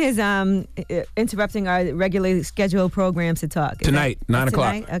he doing his interrupting our regularly scheduled programs to talk? Tonight, 9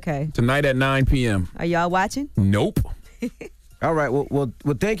 o'clock. Tonight? Okay. Tonight at 9 p.m. Are y'all watching? Nope. All right. Well,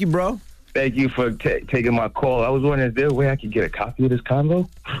 thank you, bro. Thank you for taking my call. I was wondering, is there a way I could get a copy of this convo?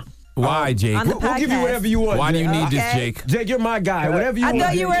 Why, Jake? We'll give you whatever you want. Why do you Jake. need this, Jake? Jake, you're my guy. Whatever you I want.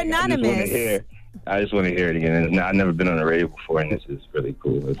 thought you were anonymous. I just want to hear it again. I've never been on the radio before, and this is really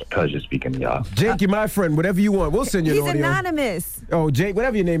cool. It's a pleasure speaking to y'all. Jake, you're my friend. Whatever you want, we'll send you He's an audio. anonymous. Oh, Jake,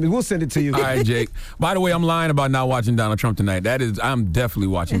 whatever your name is, we'll send it to you. All right, Jake. By the way, I'm lying about not watching Donald Trump tonight. I'm definitely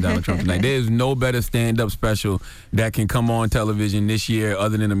watching Donald Trump tonight. There is no better stand-up special that can come on television this year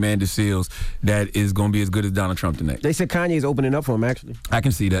other than Amanda Seales that is going to be as good as Donald Trump tonight. They said Kanye's opening up for him, actually. I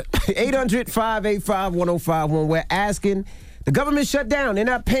can see that. 800-585-1051. We're asking, the government shut down. They're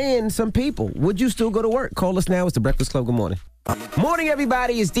not paying some people. Would you still go to work? Call us now. It's The Breakfast Club. Good morning. Morning,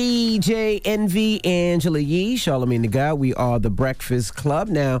 everybody. It's DJ Envy, Angela Yee, Charlamagne the Guy. We are The Breakfast Club.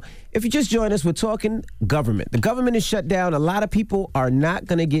 Now, if you just joined us, we're talking government. The government is shut down. A lot of people are not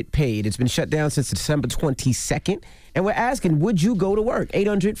going to get paid. It's been shut down since December 22nd. And we're asking, would you go to work?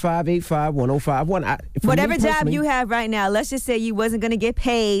 800-585-1051. Whatever job you have right now, let's just say you wasn't going to get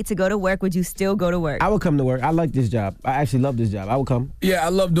paid to go to work. Would you still go to work? I would come to work. I like this job. I actually love this job. I would come. Yeah, I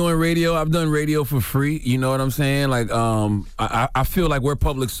love doing radio. I've done radio for free. You know what I'm saying? Like, I feel like we're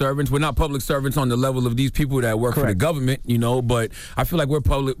public servants. We're not public servants on the level of these people that work for the government, you know, but I feel like we're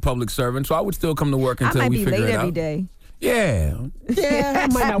public servants. So I would still come to work until we figure it out. I might be late every day. Yeah, I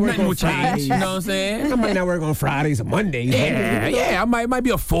might not work on Fridays. You know what I'm saying? I might not work on Fridays or Mondays. Yeah. I might be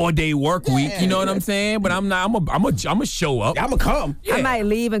a 4-day work week. You know what I'm saying? But I'm not. I'm a show up. I'm gonna come. Yeah. I might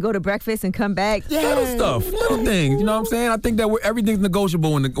leave and go to breakfast and come back. Little stuff, little things. You know what I'm saying? I think that everything's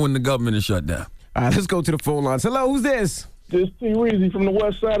negotiable when the government is shut down. All right, let's go to the phone lines. Hello, who's this? This T. Reezy from the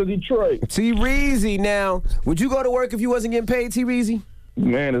west side of Detroit. T. Reezy, now, would you go to work if you wasn't getting paid, T. Reezy?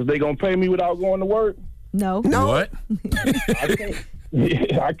 Man, is they gonna pay me without going to work? No. What?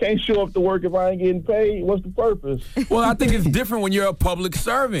 I can't show up to work if I ain't getting paid. What's the purpose? Well, I think it's different when you're a public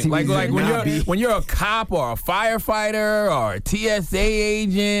servant. Like when you're a cop or a firefighter or a TSA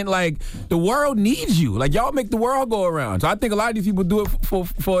agent. Like the world needs you. Like y'all make the world go around. So I think a lot of these people do it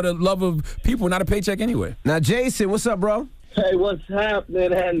for the love of people, not a paycheck anyway. Now, Jason, what's up, bro? Hey, what's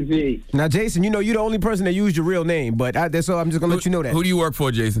happening, Envy? Now, Jason, you know you're the only person that used your real name, but that's all. I'm just gonna let you know that. Who do you work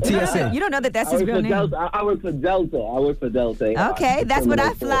for, Jason? TSA. You don't know that that's his real name. I work for Delta. Okay, that's what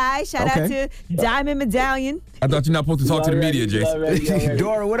I fly. Shout out to Diamond Medallion. I thought you're not supposed to talk to the media, Jason.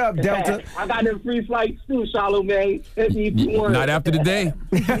 Dora, what up, Delta? I got them free flights too, Charlamagne. Not after the day.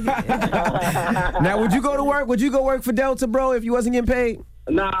 Now, would you go to work? Would you go work for Delta, bro, if you wasn't getting paid?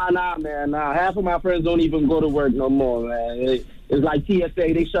 Nah, man. Nah. Half of my friends don't even go to work no more, man. It's like TSA.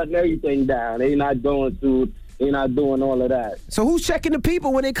 They shutting everything down. They not doing all of that. So who's checking the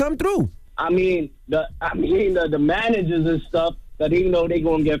people when they come through? I mean the managers and stuff that even though they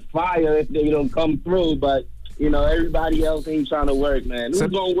gonna get fired if they don't come through, but everybody else ain't trying to work, man. Who's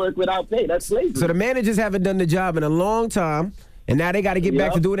gonna work without pay? That's slavery. So the managers haven't done the job in a long time. And now they got to get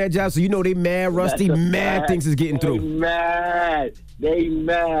back to doing that job. So you know they mad, rusty, mad things is getting through. They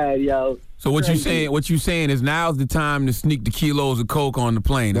mad, yo. So what you saying is now's the time to sneak the kilos of coke on the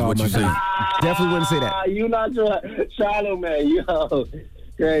plane. Is what you saying? Definitely wouldn't say that. You not shallow, man. Yo,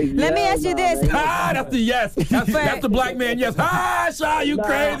 crazy. Let me ask you this. That's the yes. That's the black man yes. Shy, you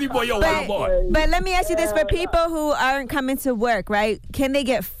crazy boy. Yo, white boy. But let me ask you this: for people who aren't coming to work, right? Can they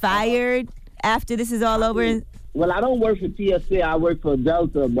get fired after this is all over? Well, I don't work for TSA. I work for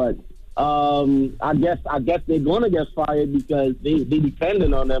Delta, but I guess they're gonna get fired because they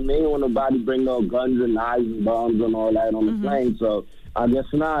depending on them. They ain't want nobody bring no guns and knives and bombs and all that on the plane. So I guess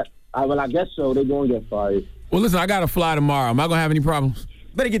not. I guess so. They're gonna get fired. Well, listen, I got to fly tomorrow. Am I gonna have any problems?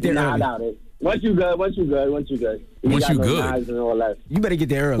 Better get there early. I doubt it. Once you good. Once you good. Knives and all that. You better get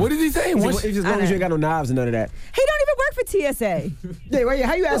there early. What did he say? It's as long as you ain't got no knives and none of that. He don't even work for TSA. Yeah, wait,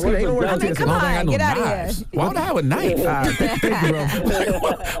 how you asking? He don't work for TSA. Come on, get out of here. Why would I have a knife? Thank you,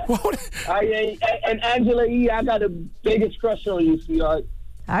 bro. And Angela E, I got the biggest crush on you, sweetheart.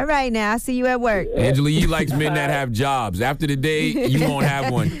 All right, now I see you at work. Angela E likes men that have jobs. After the day, you won't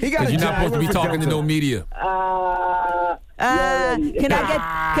have one. Because you're not supposed to be talking to no media. Can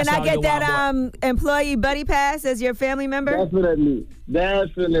I get that employee buddy pass as your family member?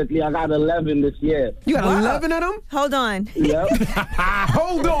 Definitely. I got 11 this year. You got 11 of them? Hold on. Yep.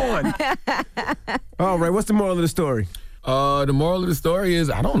 Hold on. All right, what's the moral of the story? The moral of the story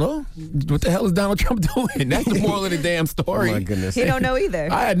is, I don't know. What the hell is Donald Trump doing? That's the moral of the damn story. Oh, my goodness. He don't know either.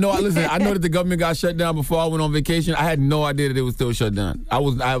 Listen, I know that the government got shut down before I went on vacation. I had no idea that it was still shut down.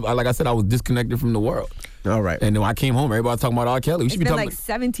 Like I said, I was disconnected from the world. All right. And then when I came home, everybody was talking about R. Kelly. It's been like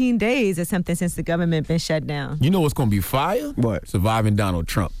 17 days or something since the government been shut down. You know what's going to be fire? What? Surviving Donald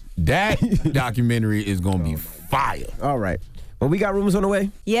Trump. That documentary is going to be fire. All right. Well, we got rumors on the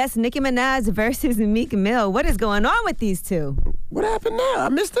way? Yes, Nicki Minaj versus Meek Mill. What is going on with these two? What happened now? I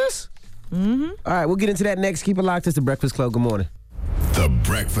missed this? Mm-hmm. All right, we'll get into that next. Keep it locked. It's The Breakfast Club. Good morning. The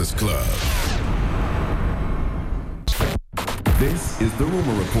Breakfast Club. This is The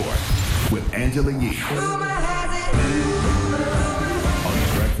Rumor Report with Angela Yee. On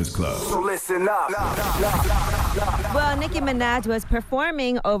The Breakfast Club. So listen up. Well, Nicki Minaj was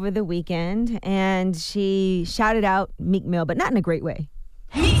performing over the weekend, and she shouted out Meek Mill, but not in a great way.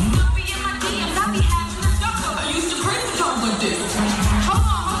 Meek still be in my DMs. I be having the stuff. I used to crazy talk with this. Hold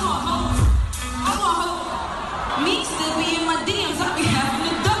on. Meek still be in my DMs. I be having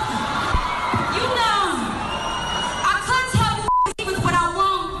the duck. You know, I couldn't tell you with what I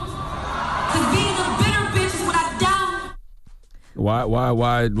want. Cause being a bitter bitch is what I don't.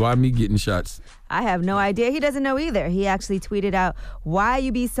 Why me getting shots? I have no idea. He doesn't know either. He actually tweeted out, "Why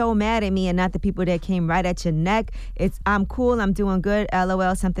you be so mad at me and not the people that came right at your neck? I'm cool. I'm doing good.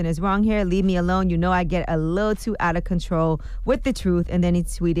 LOL. Something is wrong here. Leave me alone. You know I get a little too out of control with the truth." And then he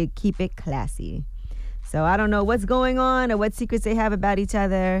tweeted, "Keep it classy." So I don't know what's going on or what secrets they have about each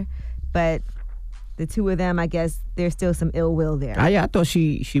other, but the two of them, I guess there's still some ill will there. I thought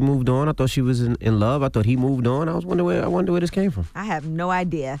she moved on. I thought she was in love. I thought he moved on. I wonder where this came from. I have no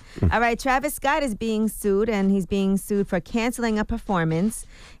idea. All right, Travis Scott is being sued, and he's being sued for canceling a performance.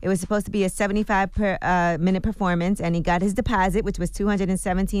 It was supposed to be a 75-minute performance, and he got his deposit, which was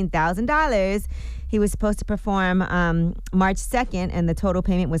 $217,000. He was supposed to perform March 2nd, and the total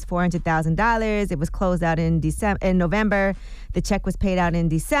payment was $400,000. It was closed out in November. The check was paid out in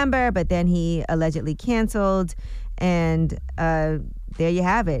December, but then he allegedly canceled. And there you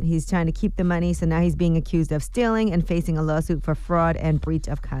have it. He's trying to keep the money, so now he's being accused of stealing and facing a lawsuit for fraud and breach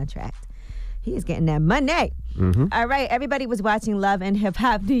of contract. He is getting that money. Mm-hmm. All right, everybody was watching Love and Hip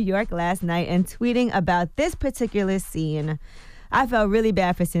Hop New York last night and tweeting about this particular scene. I felt really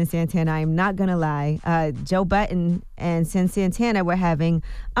bad for Sin Santana. I'm not going to lie. Joe Budden and Sin Santana were having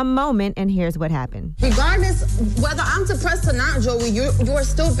a moment, and here's what happened. Regardless whether I'm depressed or not, Joey, you are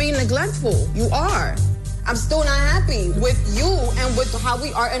still being neglectful. You are. I'm still not happy with you and with how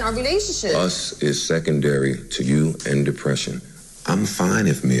we are in our relationship. Us is secondary to you and depression. I'm fine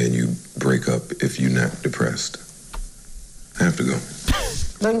if me and you break up if you're not depressed. I have to go.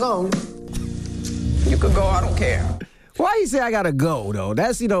 Then go. You could go, I don't care. Why you say I gotta go though?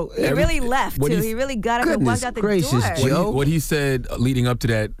 That's He really left too. He really got up and walked out the door. Joe. What he said leading up to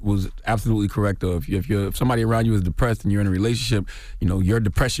that was absolutely correct. Though, if somebody around you is depressed and you're in a relationship, your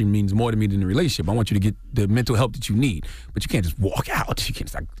depression means more to me than the relationship. I want you to get the mental help that you need, but you can't just walk out. You can't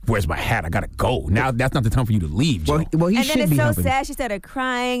just where's my hat? I gotta go. Now that's not the time for you to leave, Joe. Well, he and should then it's be so helping. sad. She started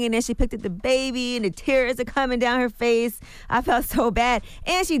crying, and then she picked up the baby, and the tears are coming down her face. I felt so bad,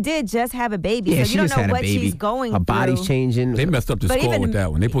 and she did just have a baby, Yeah, so she you don't just know had a what baby. she's going Her body's body's changing. They messed up the But score even with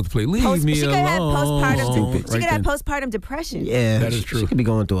that one. They supposed to play "Leave Me she could Alone." have postpartum. She Right could have then. postpartum depression. Yeah, That is true. She could be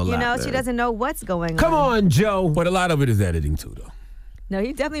going through a lot. You know, man. she doesn't know what's going Come on, Joe. But a lot of it is editing too, though. No,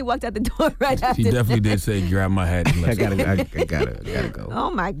 he definitely walked out the door right after She definitely that. did say, "Grab my hat." And I let's go." gotta go.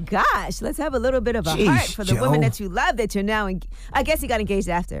 Oh my gosh! Let's have a little bit of a Jeez, heart for the women Joe. that you love that you're now. I guess he got engaged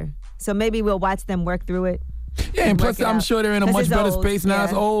after, so maybe we'll watch them work through it. Yeah, and plus, work it I'm out. sure they're in a 'Cause much it's better old, space now. yeah.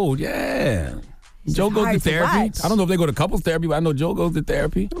 It's old. Yeah. Joe goes to hard to therapy. watch. I don't know if they go to couples therapy, but I know Joe goes to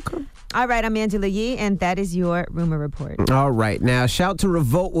therapy. Okay. All right, I'm Angela Yee, and that is your rumor report. All right. Now, shout to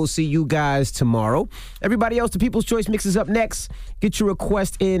Revolt. We'll see you guys tomorrow. Everybody else, the People's Choice Mix is up next. Get your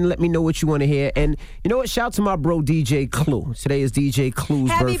request in. Let me know what you want to hear. And you know what? Shout to my bro, DJ Clue. Today is DJ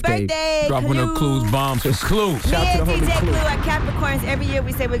Clue's Happy birthday. birthday, Drop one of Clue. Clue's bombs for Clue. Me Shout to and the homie DJ Clue. Clue at Capricorns, every year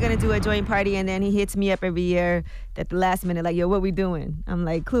we say we're going to do a joint party, and then he hits me up every year at the last minute, like, yo, what we doing? I'm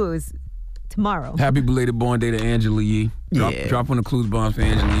like, Clue, is tomorrow. Happy belated born day to Angela Yee. Yeah. Drop one of Clue's bombs for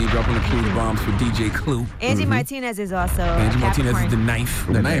Angela Yee. Drop one of Clue's bombs for DJ Clue. Angie Martinez is also Angie a Martinez is the Capricorn. ninth.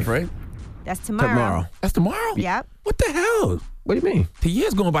 The ninth, right? That's tomorrow. That's tomorrow? Yep. What the hell? What do you mean? The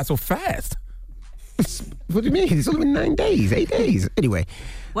year's going by so fast. What do you mean? It's only been 9 days, 8 days. Anyway.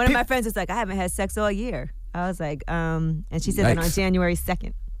 One of my friends was like, I haven't had sex all year. I was like, and she said that on Yikes. January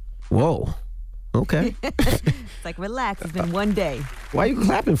 2nd. Whoa. Okay. It's like, relax, it's been one day. Why are you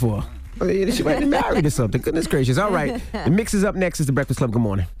clapping for? She might be married or something. Goodness gracious. All right. The mix is up next. It's the Breakfast Club. Good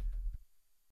morning.